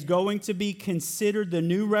ahead is going to be considered the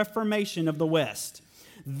new reformation of the West.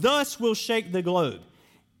 Thus will shake the globe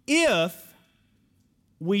if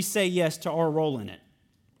we say yes to our role in it.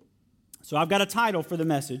 So I've got a title for the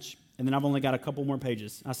message, and then I've only got a couple more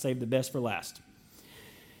pages. I saved the best for last.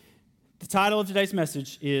 The title of today's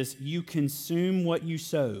message is You Consume What You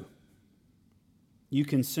Sow. You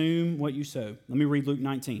consume what you sow. Let me read Luke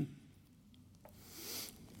 19.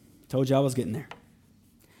 Told you I was getting there.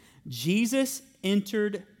 Jesus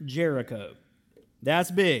entered Jericho. That's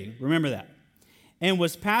big. Remember that. And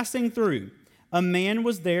was passing through. A man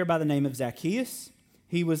was there by the name of Zacchaeus.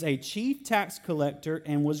 He was a chief tax collector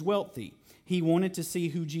and was wealthy. He wanted to see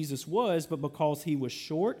who Jesus was, but because he was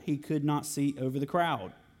short, he could not see over the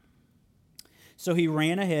crowd. So he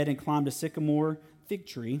ran ahead and climbed a sycamore fig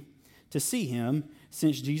tree to see him,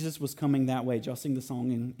 since Jesus was coming that way. Did y'all sing the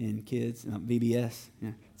song in kids, VBS?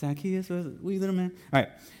 Yeah. Zacchaeus was a wee little man. All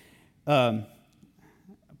right.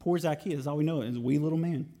 Poor Zacchaeus, all we know is a wee little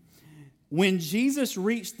man. When Jesus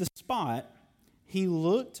reached the spot, he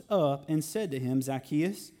looked up and said to him,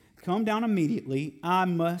 Zacchaeus, come down immediately. I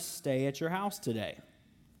must stay at your house today.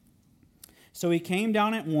 So he came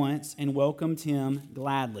down at once and welcomed him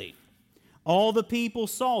gladly. All the people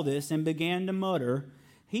saw this and began to mutter,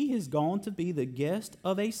 he has gone to be the guest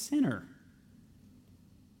of a sinner.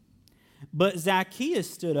 But Zacchaeus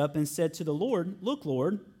stood up and said to the Lord, look,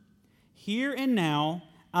 Lord, here and now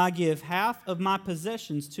I give half of my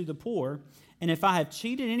possessions to the poor, and if I have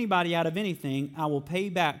cheated anybody out of anything, I will pay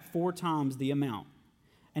back 4 times the amount.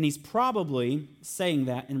 And he's probably saying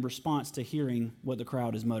that in response to hearing what the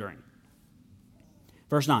crowd is muttering.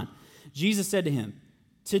 Verse 9, Jesus said to him,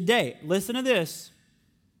 today, listen to this,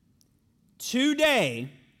 today,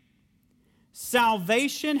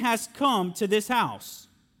 salvation has come to this house,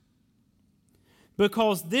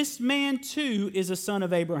 because this man too is a son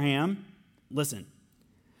of Abraham. Listen,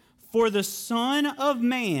 for the Son of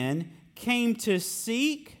Man came to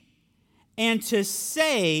seek and to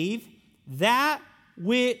save that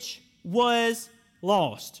which was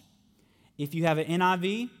lost. If you have an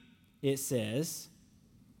NIV, it says,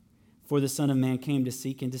 for the Son of Man came to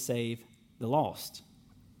seek and to save the lost.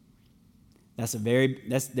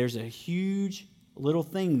 There's a huge little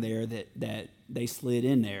thing there that they slid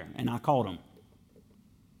in there, and I caught them.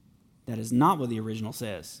 That is not what the original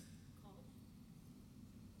says.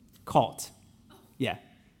 Caught. Yeah,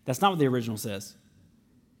 that's not what the original says.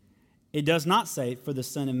 It does not say, for the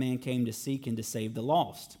Son of Man came to seek and to save the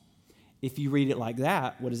lost. If you read it like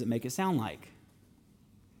that, what does it make it sound like?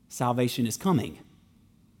 Salvation is coming.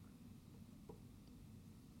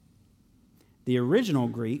 The original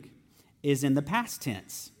Greek is in the past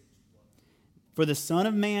tense. For the Son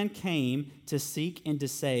of Man came to seek and to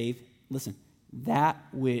save, listen, that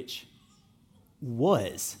which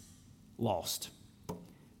was lost.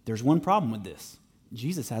 There's one problem with this.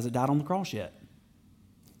 Jesus hasn't died on the cross yet.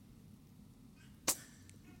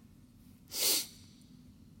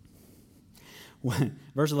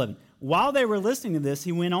 Verse 11. While they were listening to this,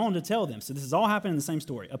 he went on to tell them. So this is all happening in the same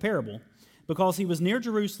story, a parable. Because he was near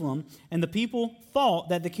Jerusalem, and the people thought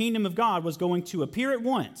that the kingdom of God was going to appear at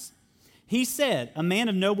once. He said, a man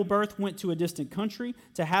of noble birth went to a distant country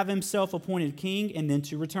to have himself appointed king and then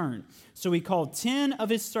to return. So he called 10 of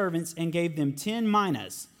his servants and gave them 10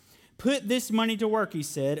 minas. Put this money to work, he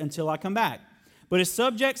said, until I come back. But his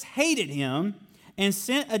subjects hated him and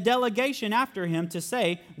sent a delegation after him to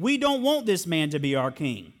say, we don't want this man to be our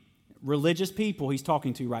king. Religious people he's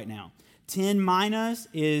talking to right now. 10 minas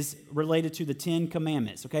is related to the 10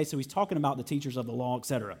 commandments. Okay, so he's talking about the teachers of the law,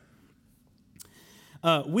 etc.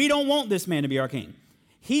 We don't want this man to be our king.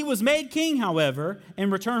 He was made king, however,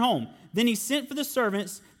 and returned home. Then he sent for the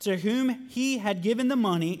servants to whom he had given the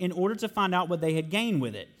money in order to find out what they had gained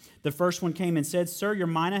with it. The first one came and said, Sir, your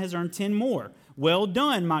mina has earned 10 more. Well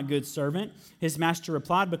done, my good servant. His master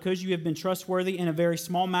replied, because you have been trustworthy in a very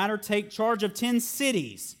small matter, take charge of 10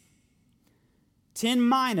 cities. 10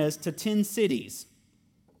 minas to 10 cities.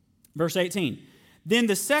 Verse 18. Then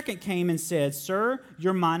the second came and said, Sir,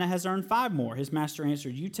 your mina has earned 5 more. His master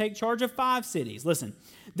answered, you take charge of 5 cities. Listen.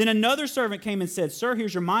 Then another servant came and said, Sir,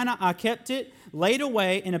 here's your mina. I kept it, laid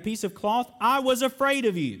away in a piece of cloth. I was afraid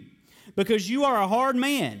of you, because you are a hard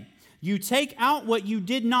man. You take out what you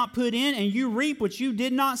did not put in, and you reap what you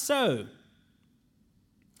did not sow.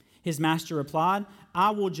 His master replied,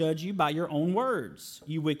 I will judge you by your own words,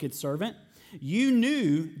 you wicked servant. You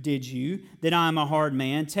knew, did you, that I am a hard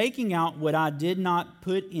man, taking out what I did not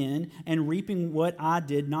put in and reaping what I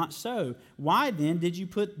did not sow. Why then didn't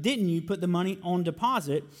you put the money on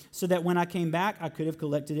deposit so that when I came back I could have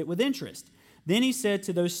collected it with interest? Then he said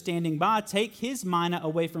to those standing by, take his mina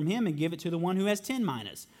away from him and give it to the one who has 10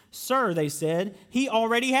 minas. Sir, they said, he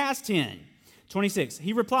already has 10. 26,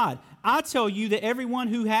 he replied, I tell you that everyone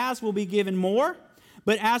who has will be given more.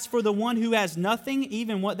 But as for the one who has nothing,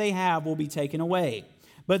 even what they have will be taken away.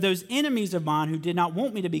 But those enemies of mine who did not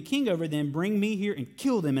want me to be king over them, bring me here and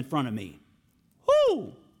kill them in front of me.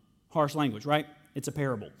 Whoo! Harsh language, right? It's a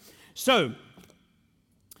parable. So,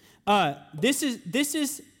 this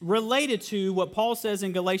is related to what Paul says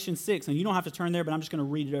in Galatians 6. And you don't have to turn there, but I'm just going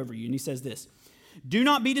to read it over you. And he says this. Do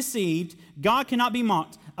not be deceived. God cannot be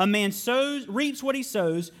mocked. A man reaps what he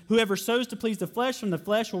sows. Whoever sows to please the flesh, from the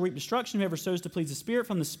flesh will reap destruction. Whoever sows to please the Spirit,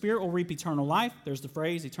 from the Spirit will reap eternal life. There's the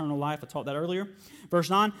phrase, eternal life. I taught that earlier. Verse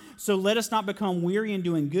 9, so let us not become weary in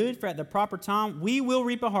doing good, for at the proper time we will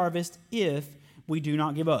reap a harvest if we do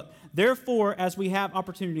not give up. Therefore, as we have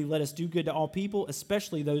opportunity, let us do good to all people,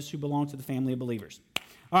 especially those who belong to the family of believers.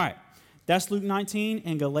 All right, that's Luke 19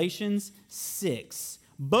 and Galatians 6.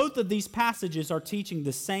 Both of these passages are teaching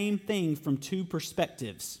the same thing from 2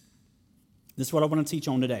 perspectives. This is what I want to teach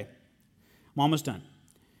on today. I'm almost done.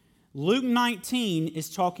 Luke 19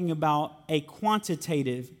 is talking about a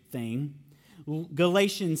quantitative thing.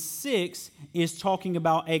 Galatians 6 is talking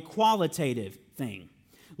about a qualitative thing.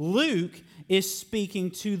 Luke is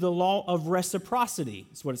speaking to the law of reciprocity.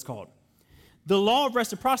 That's what it's called. The law of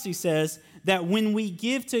reciprocity says that when we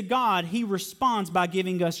give to God, He responds by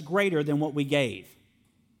giving us greater than what we gave.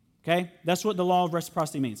 Okay? That's what the law of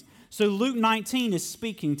reciprocity means. So Luke 19 is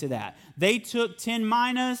speaking to that. They took 10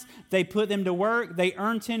 minas, they put them to work, they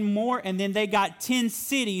earned 10 more, and then they got 10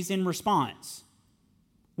 cities in response,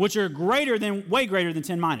 which are way greater than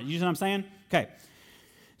 10 minas. You know what I'm saying? Okay.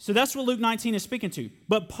 So that's what Luke 19 is speaking to.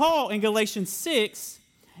 But Paul in Galatians 6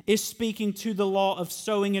 is speaking to the law of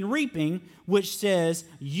sowing and reaping, which says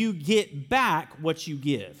you get back what you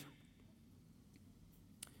give.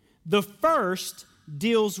 The first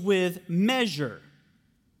deals with measure.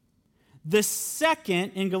 The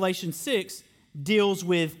second, in Galatians 6, deals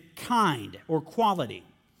with kind or quality.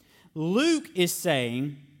 Luke is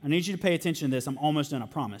saying, I need you to pay attention to this. I'm almost done, I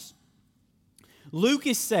promise. Luke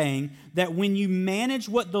is saying that when you manage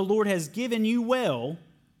what the Lord has given you well,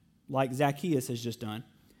 like Zacchaeus has just done,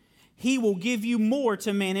 he will give you more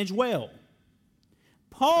to manage well.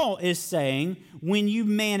 Paul is saying when you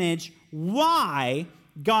manage why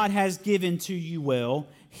God has given to you well,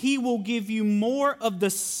 he will give you more of the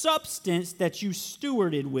substance that you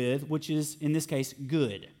stewarded with, which is, in this case,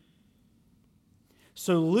 good.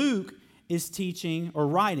 So Luke is teaching or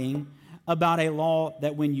writing about a law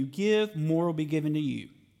that when you give, more will be given to you.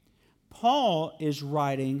 Paul is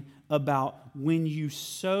writing about when you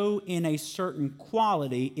sow in a certain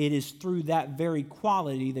quality, it is through that very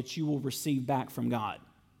quality that you will receive back from God.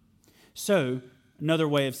 So, another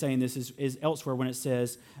way of saying this is elsewhere when it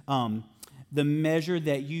says, the measure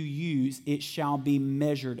that you use, it shall be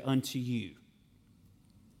measured unto you.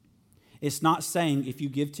 It's not saying if you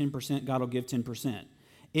give 10%, God will give 10%.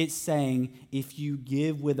 It's saying if you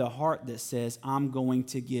give with a heart that says, I'm going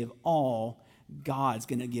to give all, God's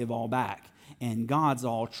going to give all back. And God's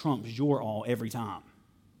all trumps your all every time.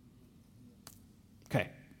 Okay.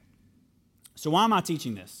 So why am I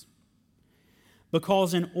teaching this?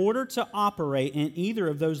 Because in order to operate in either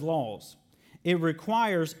of those laws, it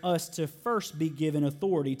requires us to first be given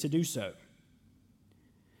authority to do so.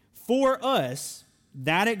 For us,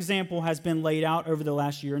 that example has been laid out over the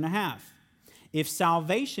last year and a half. If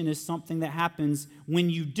salvation is something that happens when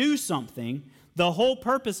you do something, the whole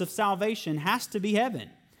purpose of salvation has to be heaven,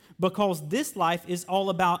 because this life is all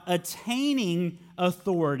about attaining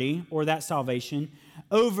authority, or that salvation,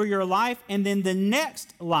 over your life, and then the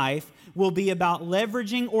next life will be about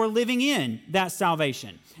leveraging or living in that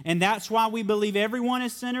salvation. And that's why we believe everyone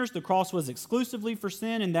is sinners, the cross was exclusively for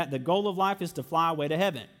sin, and that the goal of life is to fly away to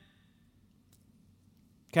heaven.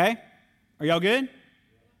 Okay? Are y'all good?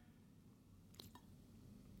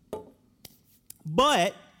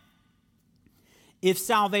 But if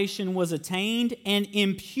salvation was attained and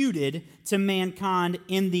imputed to mankind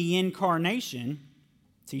in the incarnation,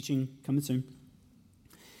 teaching coming soon,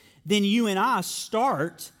 then you and I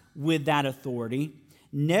start with that authority,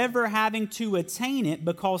 never having to attain it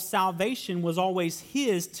because salvation was always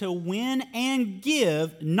His to win and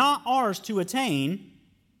give, not ours to attain.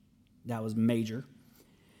 That was major.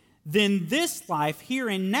 Then this life here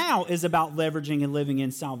and now is about leveraging and living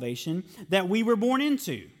in salvation that we were born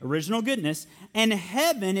into, original goodness, and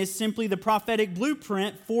heaven is simply the prophetic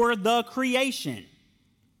blueprint for the creation.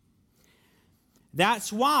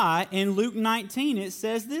 That's why in Luke 19 it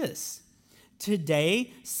says this,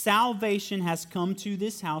 today salvation has come to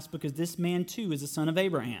this house because this man too is a son of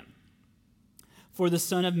Abraham. For the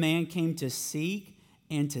Son of Man came to seek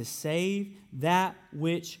and to save that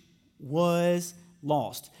which was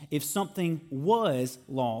lost. If something was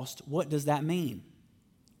lost, what does that mean?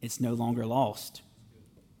 It's no longer lost.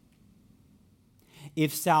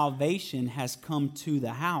 If salvation has come to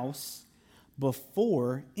the house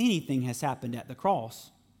before anything has happened at the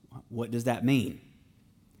cross, what does that mean?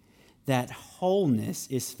 That wholeness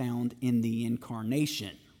is found in the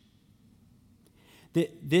incarnation.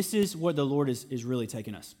 This is what the Lord is really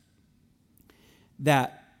taking us.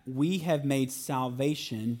 That we have made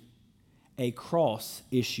salvation a cross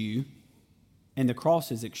issue, and the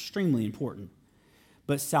cross is extremely important,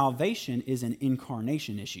 but salvation is an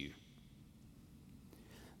incarnation issue.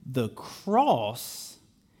 The cross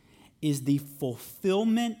is the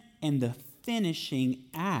fulfillment and the finishing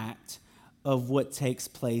act of what takes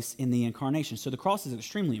place in the incarnation. So the cross is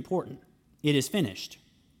extremely important. It is finished.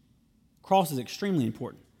 Cross is extremely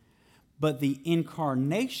important. But the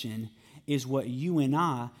incarnation is what you and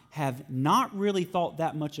I have not really thought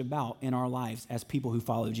that much about in our lives as people who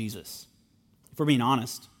follow Jesus. If we're being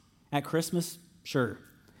honest, at Christmas, sure,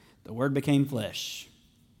 the Word became flesh.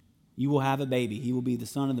 You will have a baby. He will be the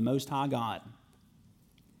Son of the Most High God.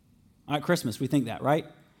 At Christmas, we think that, right?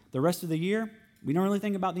 The rest of the year, we don't really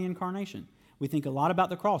think about the incarnation. We think a lot about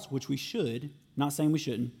the cross, which we should, not saying we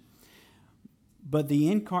shouldn't. But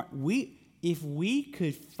if we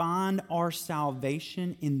could find our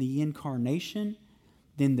salvation in the incarnation,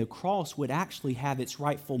 then the cross would actually have its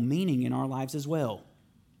rightful meaning in our lives as well.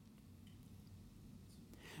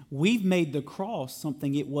 We've made the cross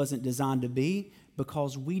something it wasn't designed to be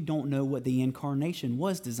because we don't know what the incarnation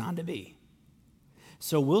was designed to be.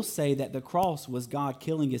 So we'll say that the cross was God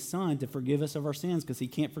killing His Son to forgive us of our sins because He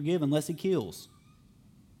can't forgive unless He kills.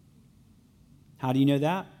 How do you know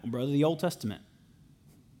that? Well, brother, the Old Testament.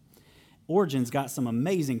 Origen's got some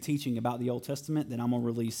amazing teaching about the Old Testament that I'm going to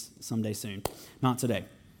release someday soon. Not today.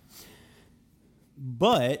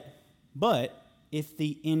 But if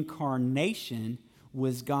the incarnation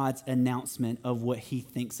was God's announcement of what he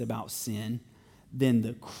thinks about sin, then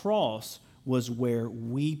the cross was where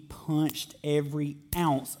we punched every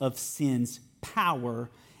ounce of sin's power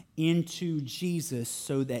into Jesus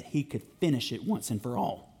so that he could finish it once and for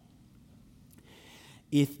all.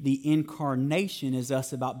 If the incarnation is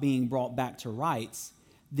us about being brought back to rights,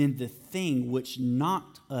 then the thing which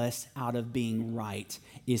knocked us out of being right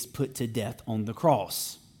is put to death on the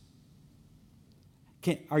cross.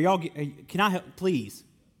 Can I help? Please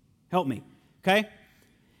help me, okay?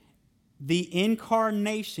 The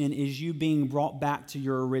incarnation is you being brought back to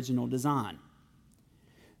your original design.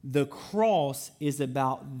 The cross is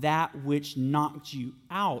about that which knocked you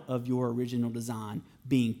out of your original design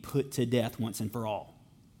being put to death once and for all.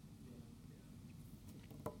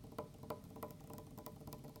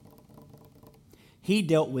 He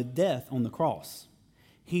dealt with death on the cross.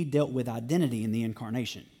 He dealt with identity in the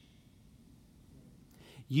incarnation.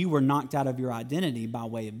 You were knocked out of your identity by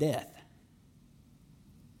way of death.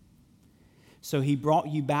 So he brought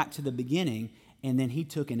you back to the beginning, and then he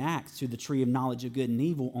took an axe to the tree of knowledge of good and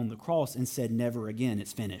evil on the cross and said, never again,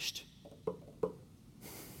 it's finished.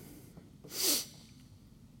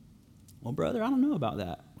 Well, brother, I don't know about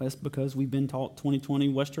that. That's because we've been taught 2020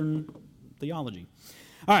 Western theology.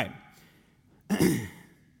 All right.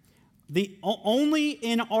 Only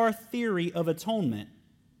in our theory of atonement,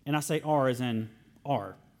 and I say R as in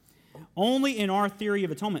R, only in our theory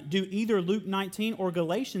of atonement do either Luke 19 or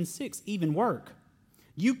Galatians 6 even work.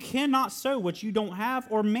 You cannot sow what you don't have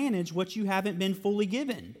or manage what you haven't been fully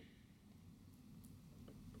given.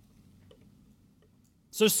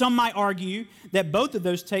 So some might argue that both of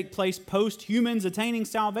those take place post humans attaining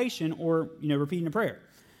salvation or, repeating a prayer.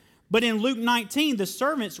 But in Luke 19, the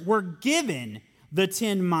servants were given the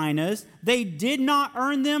 10 minas. They did not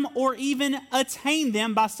earn them or even attain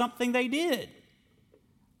them by something they did.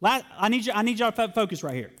 I need y'all to focus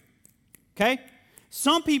right here. Okay?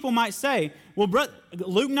 Some people might say, well,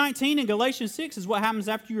 Luke 19 and Galatians 6 is what happens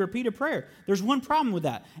after you repeat a prayer. There's one problem with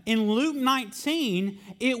that. In Luke 19,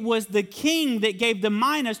 it was the king that gave the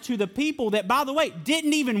minas to the people that, by the way,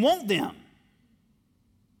 didn't even want them.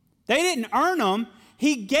 They didn't earn them.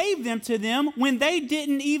 He gave them to them when they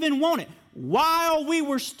didn't even want it. While we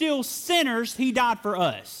were still sinners, he died for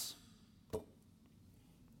us.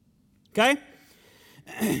 Okay?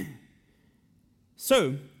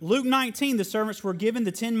 So, Luke 19, the servants were given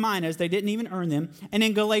the 10 minas. They didn't even earn them. And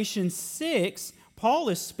in Galatians 6, Paul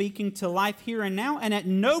is speaking to life here and now, and at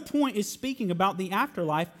no point is speaking about the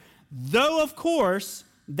afterlife, though, of course,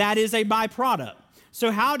 that is a byproduct. So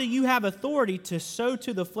how do you have authority to sow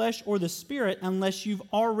to the flesh or the spirit unless you've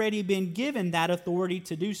already been given that authority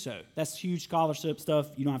to do so? That's huge scholarship stuff.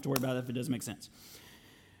 You don't have to worry about it if it doesn't make sense.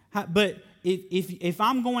 But if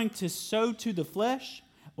I'm going to sow to the flesh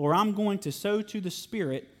or I'm going to sow to the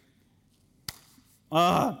spirit,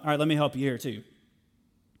 all right, let me help you here too.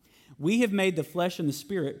 We have made the flesh and the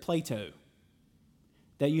spirit Plato.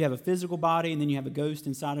 That you have a physical body and then you have a ghost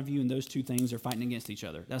inside of you, and those two things are fighting against each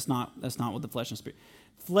other. That's not what the flesh and spirit.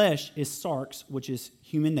 Flesh is sarx, which is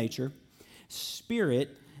human nature.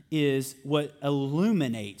 Spirit is what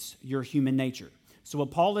illuminates your human nature. So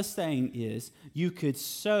what Paul is saying is you could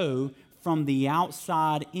sow from the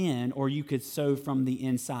outside in, or you could sow from the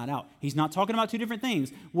inside out. He's not talking about two different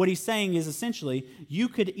things. What he's saying is essentially you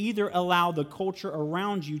could either allow the culture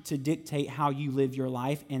around you to dictate how you live your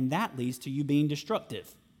life, and that leads to you being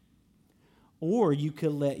destructive. Or you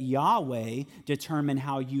could let Yahweh determine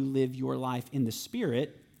how you live your life in the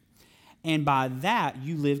spirit, and by that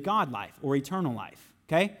you live God life or eternal life.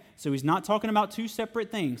 Okay? So he's not talking about two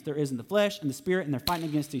separate things. There isn't the flesh and the spirit, and they're fighting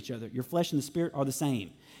against each other. Your flesh and the spirit are the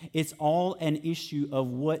same. It's all an issue of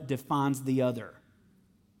what defines the other,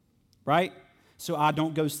 right? So I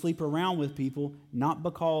don't go sleep around with people, not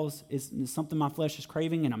because it's something my flesh is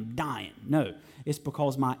craving and I'm dying. No, it's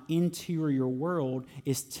because my interior world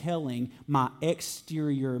is telling my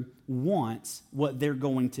exterior wants what they're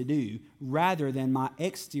going to do, rather than my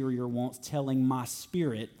exterior wants telling my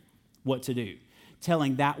spirit what to do,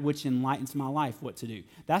 telling that which enlightens my life what to do.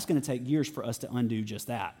 That's going to take years for us to undo just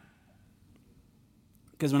that.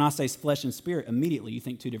 Because when I say flesh and spirit, immediately you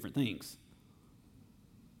think two different things.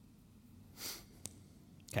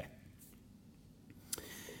 Okay.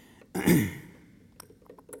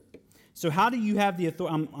 So how do you have the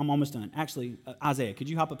authority? I'm almost done. Actually, Isaiah, could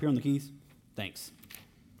you hop up here on the keys? Thanks.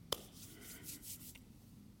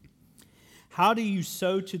 How do you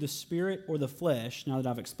sow to the Spirit or the flesh, now that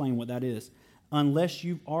I've explained what that is, unless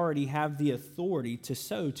you already have the authority to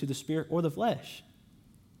sow to the Spirit or the flesh?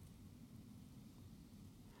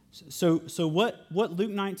 So what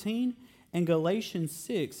Luke 19 and Galatians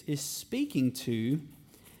 6 is speaking to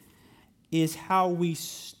is how we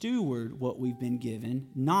steward what we've been given,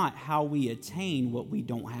 not how we attain what we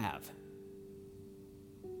don't have.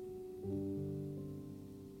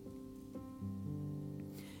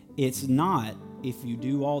 It's not if you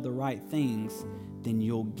do all the right things, then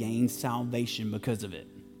you'll gain salvation because of it.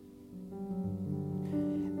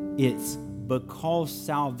 It's because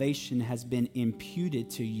salvation has been imputed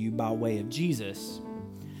to you by way of Jesus.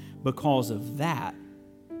 Because of that,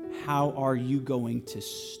 how are you going to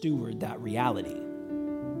steward that reality?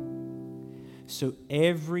 So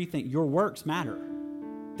everything, your works matter.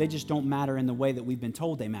 They just don't matter in the way that we've been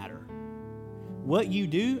told they matter. What you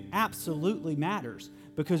do absolutely matters,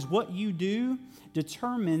 because what you do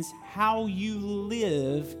determines how you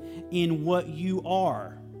live in what you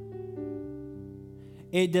are.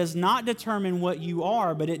 It does not determine what you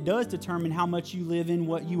are, but it does determine how much you live in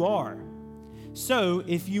what you are. So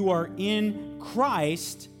if you are in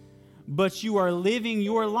Christ, but you are living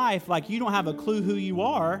your life like you don't have a clue who you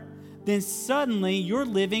are, then suddenly you're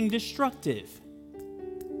living destructive.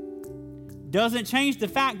 Doesn't change the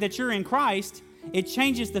fact that you're in Christ. It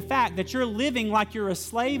changes the fact that you're living like you're a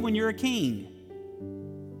slave when you're a king.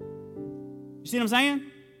 You see what I'm saying?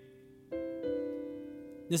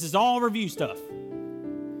 This is all review stuff.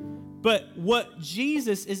 But what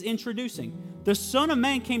Jesus is introducing, the Son of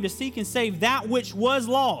Man came to seek and save that which was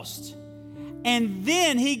lost. And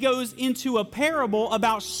then he goes into a parable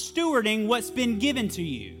about stewarding what's been given to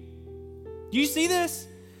you. Do you see this?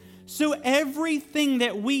 So everything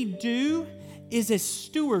that we do is a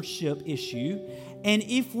stewardship issue. And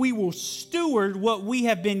if we will steward what we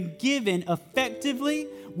have been given effectively,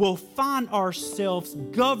 we'll find ourselves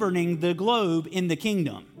governing the globe in the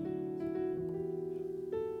kingdom.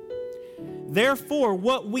 Therefore,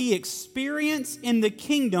 what we experience in the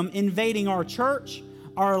kingdom invading our church,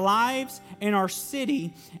 our lives, and our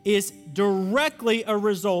city is directly a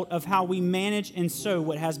result of how we manage and sow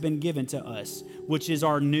what has been given to us, which is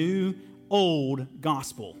our new, old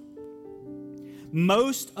gospel.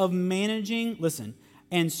 Most of managing, listen,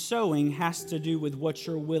 and sowing has to do with what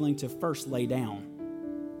you're willing to first lay down.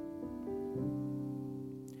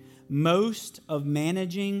 Most of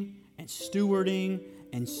managing and stewarding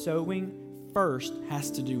and sowing first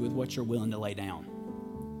has to do with what you're willing to lay down.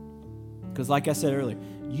 Because like I said earlier,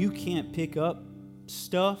 you can't pick up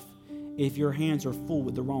stuff if your hands are full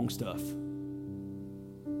with the wrong stuff.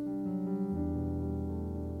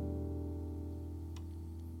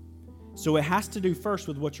 So it has to do first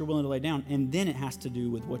with what you're willing to lay down, and then it has to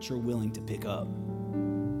do with what you're willing to pick up.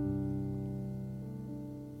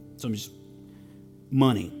 So I'm just,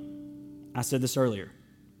 money. I said this earlier.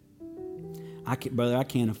 I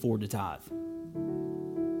can't afford to tithe.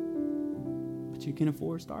 But you can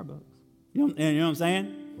afford Starbucks. You know what I'm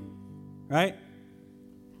saying? Right?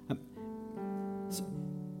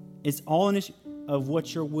 It's all an issue of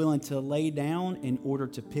what you're willing to lay down in order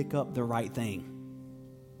to pick up the right thing.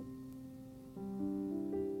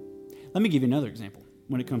 Let me give you another example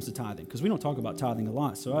when it comes to tithing, because we don't talk about tithing a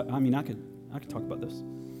lot. So I could talk about this.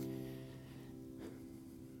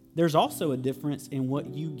 There's also a difference in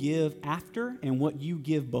what you give after and what you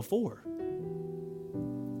give before.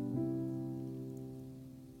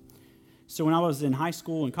 So when I was in high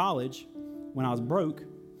school and college, when I was broke,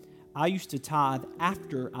 I used to tithe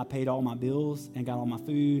after I paid all my bills and got all my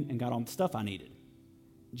food and got all the stuff I needed,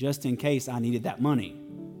 just in case I needed that money.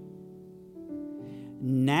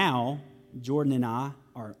 Now, Jordan and I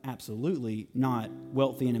are absolutely not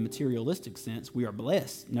wealthy in a materialistic sense. We are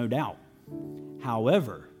blessed, no doubt.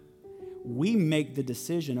 However, we make the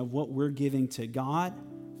decision of what we're giving to God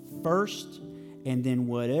first, and then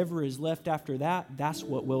whatever is left after that, that's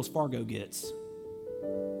what Wells Fargo gets.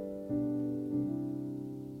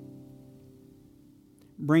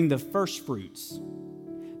 Bring the first fruits.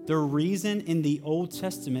 The reason in the Old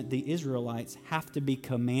Testament the Israelites have to be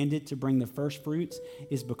commanded to bring the first fruits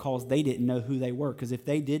is because they didn't know who they were. Because if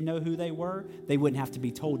they did know who they were, they wouldn't have to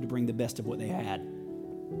be told to bring the best of what they had.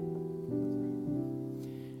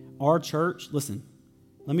 Our church, listen,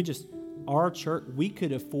 our church, we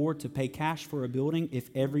could afford to pay cash for a building if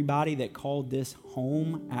everybody that called this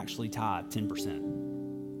home actually tithed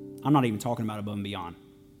 10%. I'm not even talking about above and beyond.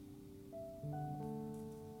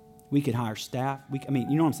 We could hire staff. You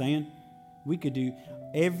know what I'm saying? We could do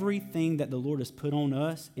everything that the Lord has put on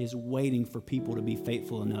us is waiting for people to be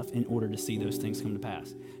faithful enough in order to see those things come to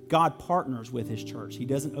pass. God partners with his church. He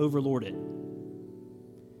doesn't overlord it.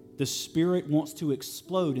 The Spirit wants to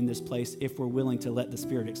explode in this place if we're willing to let the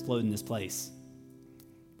Spirit explode in this place.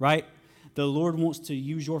 Right? The Lord wants to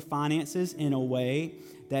use your finances in a way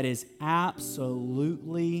that is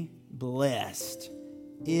absolutely blessed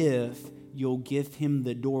if you'll give him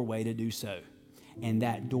the doorway to do so. And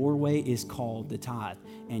that doorway is called the tithe.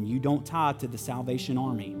 And you don't tithe to the Salvation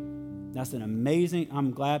Army. That's an amazing,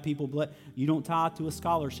 I'm glad people bless. You don't tithe to a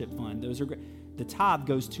scholarship fund. Those are great. The tithe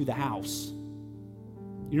goes to the house.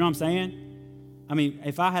 You know what I'm saying? I mean,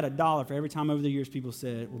 if I had $1 for every time over the years people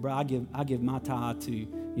said, well, bro, I give my tithe to,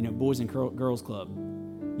 Boys and Girls Club.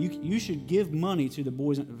 You should give money to the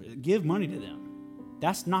boys, give money to them.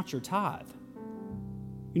 That's not your tithe.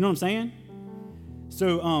 You know what I'm saying?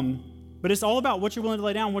 So, but it's all about what you're willing to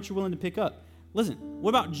lay down, what you're willing to pick up. Listen, what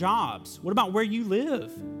about jobs? What about where you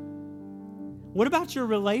live? What about your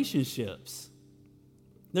relationships?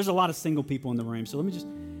 There's a lot of single people in the room, so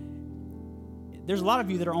there's a lot of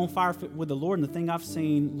you that are on fire with the Lord, and the thing I've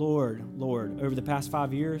seen, Lord, over the past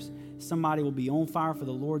 5 years, somebody will be on fire for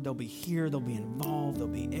the Lord. They'll be here, they'll be involved, they'll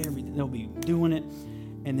be everything, they'll be doing it,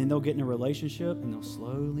 and then they'll get in a relationship, and they'll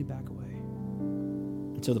slowly back away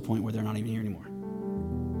until the point where they're not even here anymore.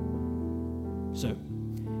 So,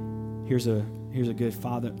 here's a good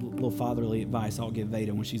little fatherly advice I'll give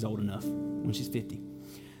Veda when she's old enough, when she's 50.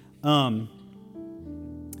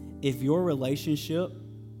 If your relationship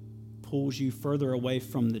pulls you further away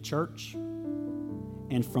from the church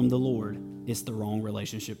and from the Lord, it's the wrong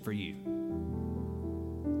relationship for you.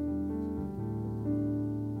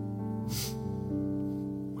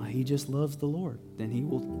 Well, he just loves the Lord, then he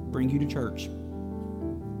will bring you to church.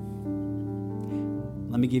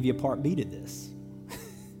 Let me give you a part B to this.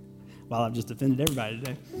 While I've just offended everybody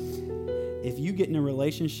today. If you get in a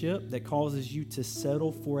relationship that causes you to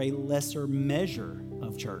settle for a lesser measure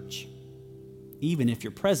of church, even if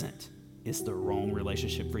you're present, it's the wrong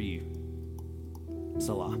relationship for you. It's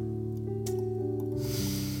a lie.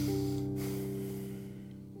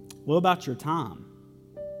 What about your time?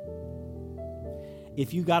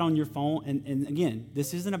 If you got on your phone, and again,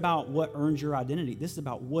 this isn't about what earns your identity. This is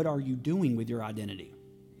about what are you doing with your identity.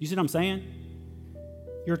 You see what I'm saying?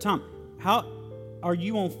 Your time. How are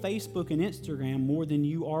you on Facebook and Instagram more than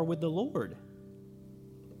you are with the Lord?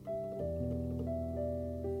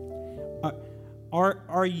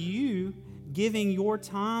 Are you giving your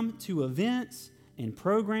time to events and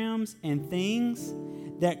programs and things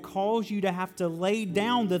that cause you to have to lay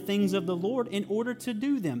down the things of the Lord in order to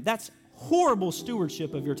do them? That's horrible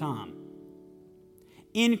stewardship of your time,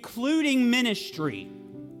 including ministry.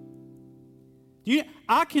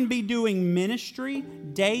 I can be doing ministry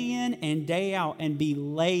day in and day out and be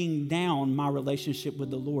laying down my relationship with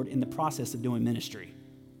the Lord in the process of doing ministry.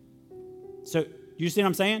 So, you see what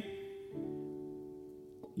I'm saying?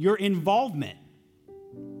 Your involvement.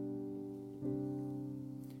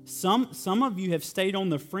 Some of you have stayed on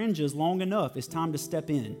the fringes long enough. It's time to step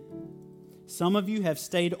in. Some of you have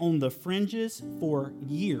stayed on the fringes for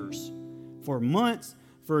years, for months,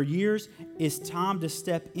 for years. It's time to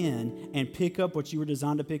step in and pick up what you were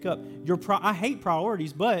designed to pick up. I hate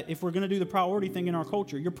priorities, but if we're going to do the priority thing in our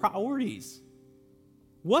culture, your priorities.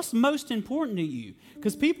 What's most important to you?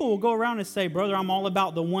 Because people will go around and say, brother, I'm all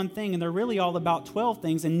about the one thing, and they're really all about 12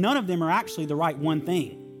 things, and none of them are actually the right one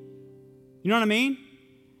thing. You know what I mean?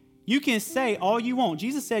 You can say all you want.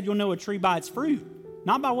 Jesus said you'll know a tree by its fruit,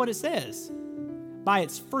 not by what it says, by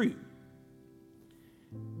its fruit.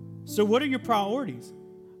 So what are your priorities?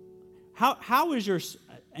 How's your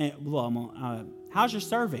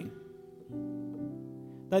serving?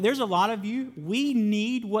 Like, there's a lot of you, we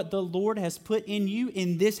need what the Lord has put in you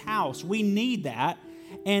in this house. We need that,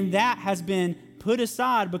 and that has been put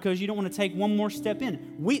aside because you don't want to take one more step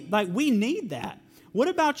in. We need that. What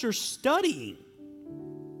about your studying?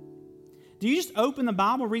 Do you just open the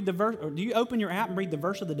Bible, read the verse, or do you open your app and read the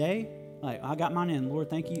verse of the day? Like, I got mine in. Lord,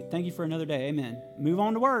 thank you for another day. Amen. Move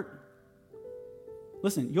on to work.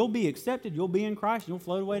 Listen, you'll be accepted. You'll be in Christ. You'll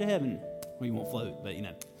float away to heaven. Well, you won't float, but you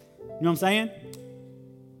know what I'm saying?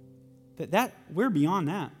 That we're beyond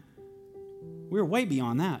that. We're way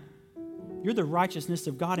beyond that. You're the righteousness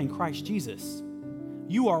of God in Christ Jesus.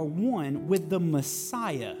 You are one with the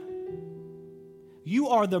Messiah. You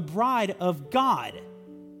are the bride of God.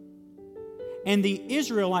 And the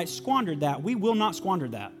Israelites squandered that. We will not squander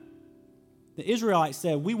that. The Israelites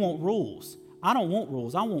said, we want rules. I don't want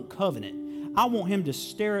rules. I want covenant. I want him to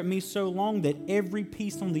stare at me so long that every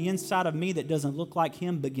piece on the inside of me that doesn't look like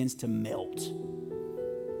him begins to melt.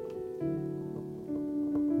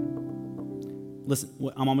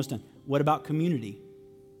 Listen, I'm almost done. What about community?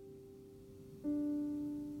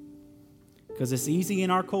 Because it's easy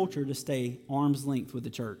in our culture to stay arm's length with the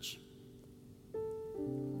church.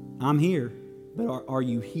 I'm here, but are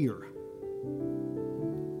you here?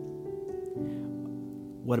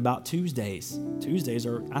 What about Tuesdays? Tuesdays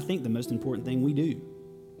are, I think, the most important thing we do.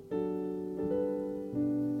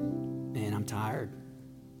 Man, I'm tired.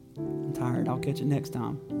 I'll catch it next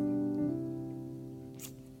time.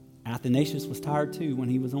 Athanasius was tired too when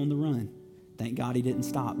he was on the run. Thank God he didn't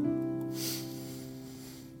stop.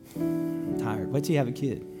 I'm tired. Wait till you have a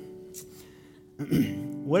kid.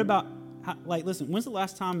 What about, listen, when's the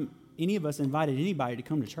last time any of us invited anybody to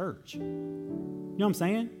come to church? You know what I'm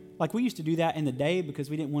saying? Like, we used to do that in the day because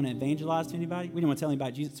we didn't want to evangelize to anybody. We didn't want to tell anybody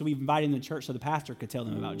about Jesus, so we invited them to church so the pastor could tell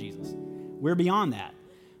them about Jesus. We're beyond that.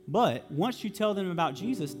 But once you tell them about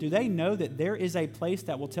Jesus, do they know that there is a place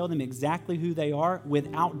that will tell them exactly who they are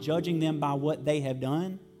without judging them by what they have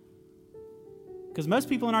done? Because most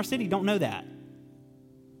people in our city don't know that.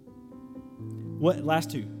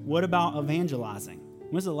 Last two. What about evangelizing?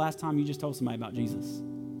 When's the last time you just told somebody about Jesus?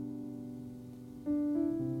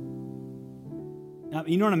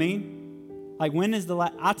 You know what I mean? Like, when is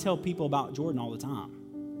I tell people about Jordan all the time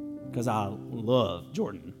because I love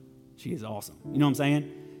Jordan. She is awesome. You know what I'm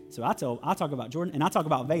saying? So I talk about Jordan, and I talk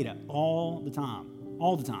about Veda all the time.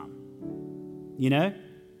 You know?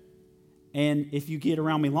 And if you get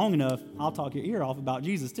around me long enough, I'll talk your ear off about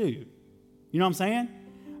Jesus too. You know what I'm saying?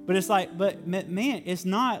 But it's like, man, it's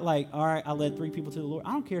not like, all right, I led 3 people to the Lord.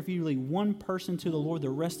 I don't care if you lead 1 person to the Lord the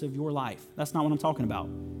rest of your life. That's not what I'm talking about.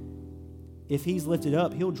 If he's lifted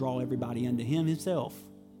up, he'll draw everybody unto him himself.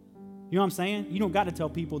 You know what I'm saying? You don't got to tell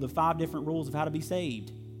people the 5 different rules of how to be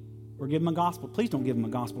saved or give them a gospel. Please don't give them a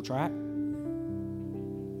gospel tract.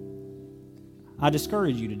 I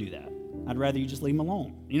discourage you to do that. I'd rather you just leave them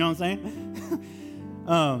alone. You know what I'm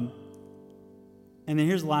saying? And then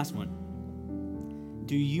here's the last one.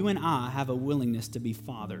 Do you and I have a willingness to be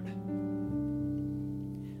fathered?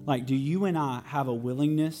 Like, do you and I have a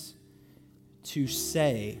willingness to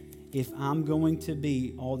say, if I'm going to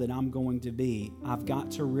be all that I'm going to be, I've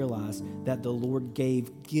got to realize that the Lord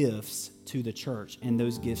gave gifts to the church, and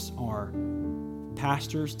those gifts are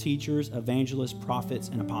pastors, teachers, evangelists, prophets,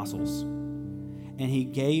 and apostles. And he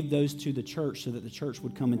gave those to the church so that the church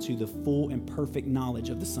would come into the full and perfect knowledge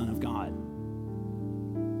of the Son of God.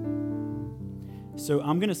 So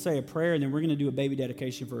I'm going to say a prayer, and then we're going to do a baby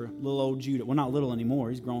dedication for little old Judah. Well, not little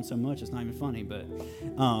anymore. He's grown so much, it's not even funny. But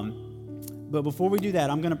before we do that,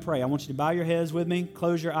 I'm going to pray. I want you to bow your heads with me.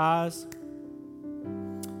 Close your eyes.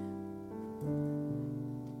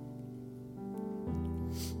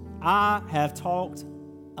 I have talked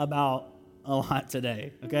about a lot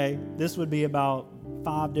today, okay? This would be about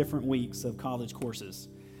 5 different weeks of college courses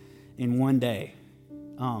in one day.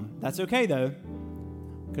 That's okay, though,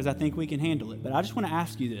 because I think we can handle it. But I just want to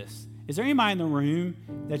ask you this. Is there anybody in the room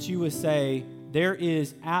that you would say, there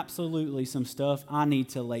is absolutely some stuff I need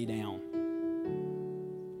to lay down?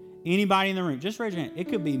 Anybody in the room? Just raise your hand. It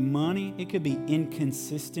could be money. It could be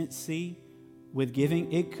inconsistency with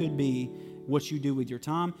giving. It could be what you do with your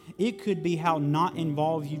time. It could be how not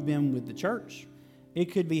involved you've been with the church.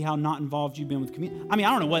 It could be how not involved you've been with community. I mean,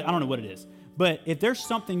 I don't know what it is. But if there's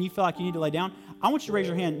something you feel like you need to lay down, I want you to raise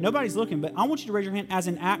your hand. Nobody's looking, but I want you to raise your hand as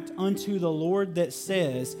an act unto the Lord that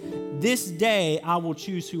says, this day I will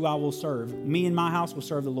choose who I will serve. Me and my house will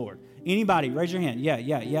serve the Lord. Anybody, raise your hand. Yeah.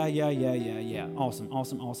 Awesome.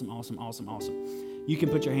 You can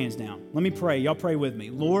put your hands down. Let me pray. Y'all pray with me.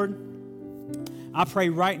 Lord, I pray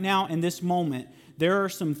right now in this moment, there are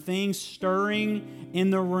some things stirring in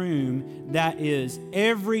the room that is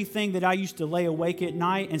everything that I used to lay awake at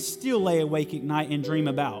night and still lay awake at night and dream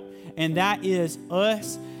about. And that is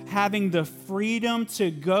us having the freedom to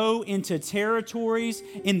go into territories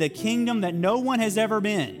in the kingdom that no one has ever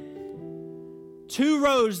been. 2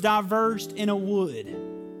 roads diverged in a wood,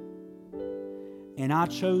 and I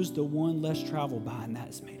chose the one less traveled by, and that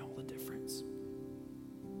has made all the difference.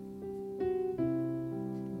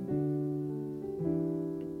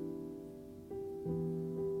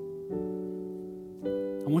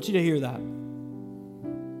 I want you to hear that.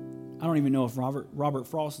 I don't even know if Robert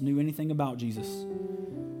Frost knew anything about Jesus,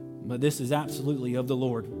 but this is absolutely of the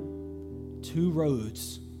Lord. 2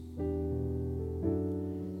 roads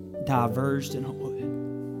diverged in a wood,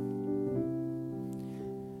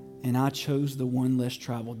 and I chose the one less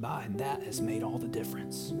traveled by, and that has made all the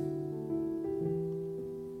difference.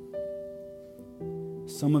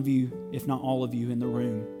 Some of you, if not all of you in the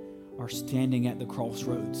room, are standing at the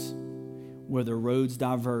crossroads where the roads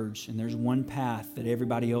diverge and there's one path that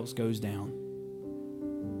everybody else goes down.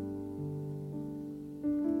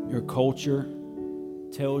 Your culture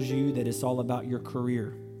tells you that it's all about your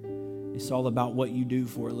career. It's all about what you do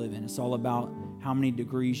for a living. It's all about how many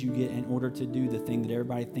degrees you get in order to do the thing that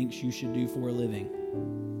everybody thinks you should do for a living.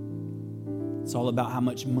 It's all about how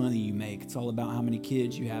much money you make. It's all about how many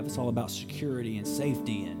kids you have. It's all about security and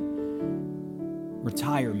safety and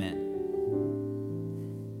retirement.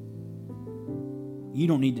 You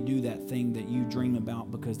don't need to do that thing that you dream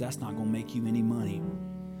about because that's not going to make you any money.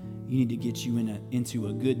 You need to get you into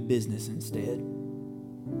a good business instead.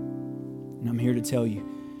 And I'm here to tell you,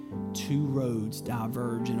 2 roads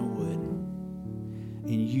diverge in a wood.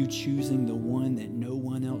 And you choosing the one that no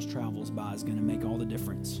one else travels by is going to make all the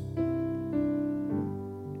difference.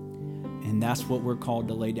 And that's what we're called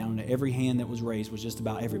to lay down. Every hand that was raised was just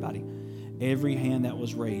about everybody. Every hand that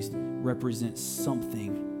was raised represents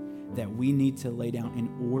something that we need to lay down in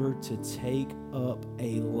order to take up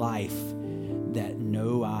a life that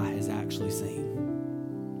no eye has actually seen.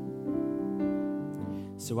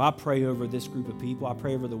 So I pray over this group of people. I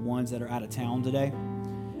pray over the ones that are out of town today.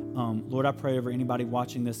 Lord, I pray over anybody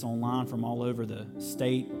watching this online from all over the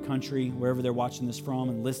state, country, wherever they're watching this from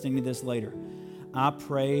and listening to this later. I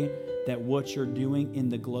pray that what you're doing in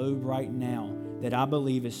the globe right now, that I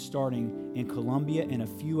believe is starting in Colombia and a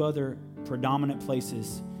few other predominant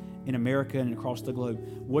places in America and across the globe,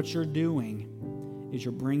 what you're doing is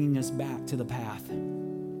you're bringing us back to the path.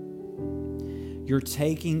 You're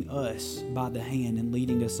taking us by the hand and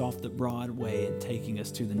leading us off the broad way and taking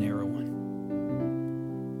us to the narrow one.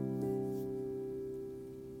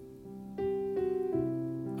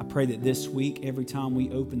 I pray that this week, every time we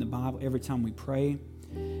open the Bible, every time we pray,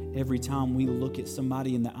 every time we look at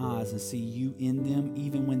somebody in the eyes and see you in them,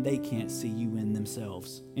 even when they can't see you in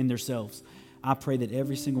themselves, I pray that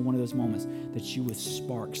every single one of those moments that you would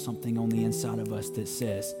spark something on the inside of us that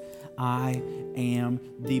says, I am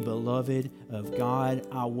the beloved of God.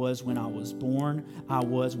 I was when I was born. I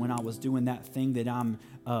was when I was doing that thing that I'm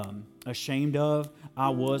ashamed of. I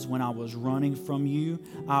was when I was running from you.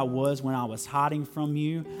 I was when I was hiding from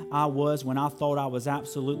you. I was when I thought I was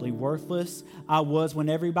absolutely worthless. I was when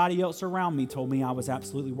everybody else around me told me I was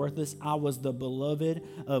absolutely worthless. I was the beloved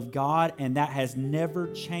of God, and that has never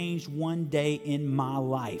changed one day in my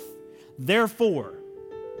life. Therefore,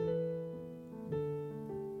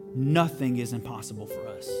 nothing is impossible for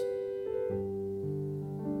us.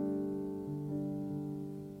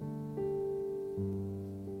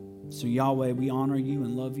 So Yahweh, we honor you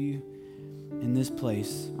and love you in this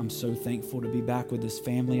place. I'm so thankful to be back with this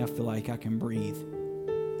family. I feel like I can breathe,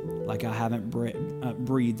 like I haven't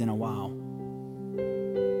breathed in a while.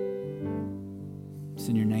 It's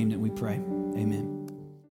in your name that we pray. Amen.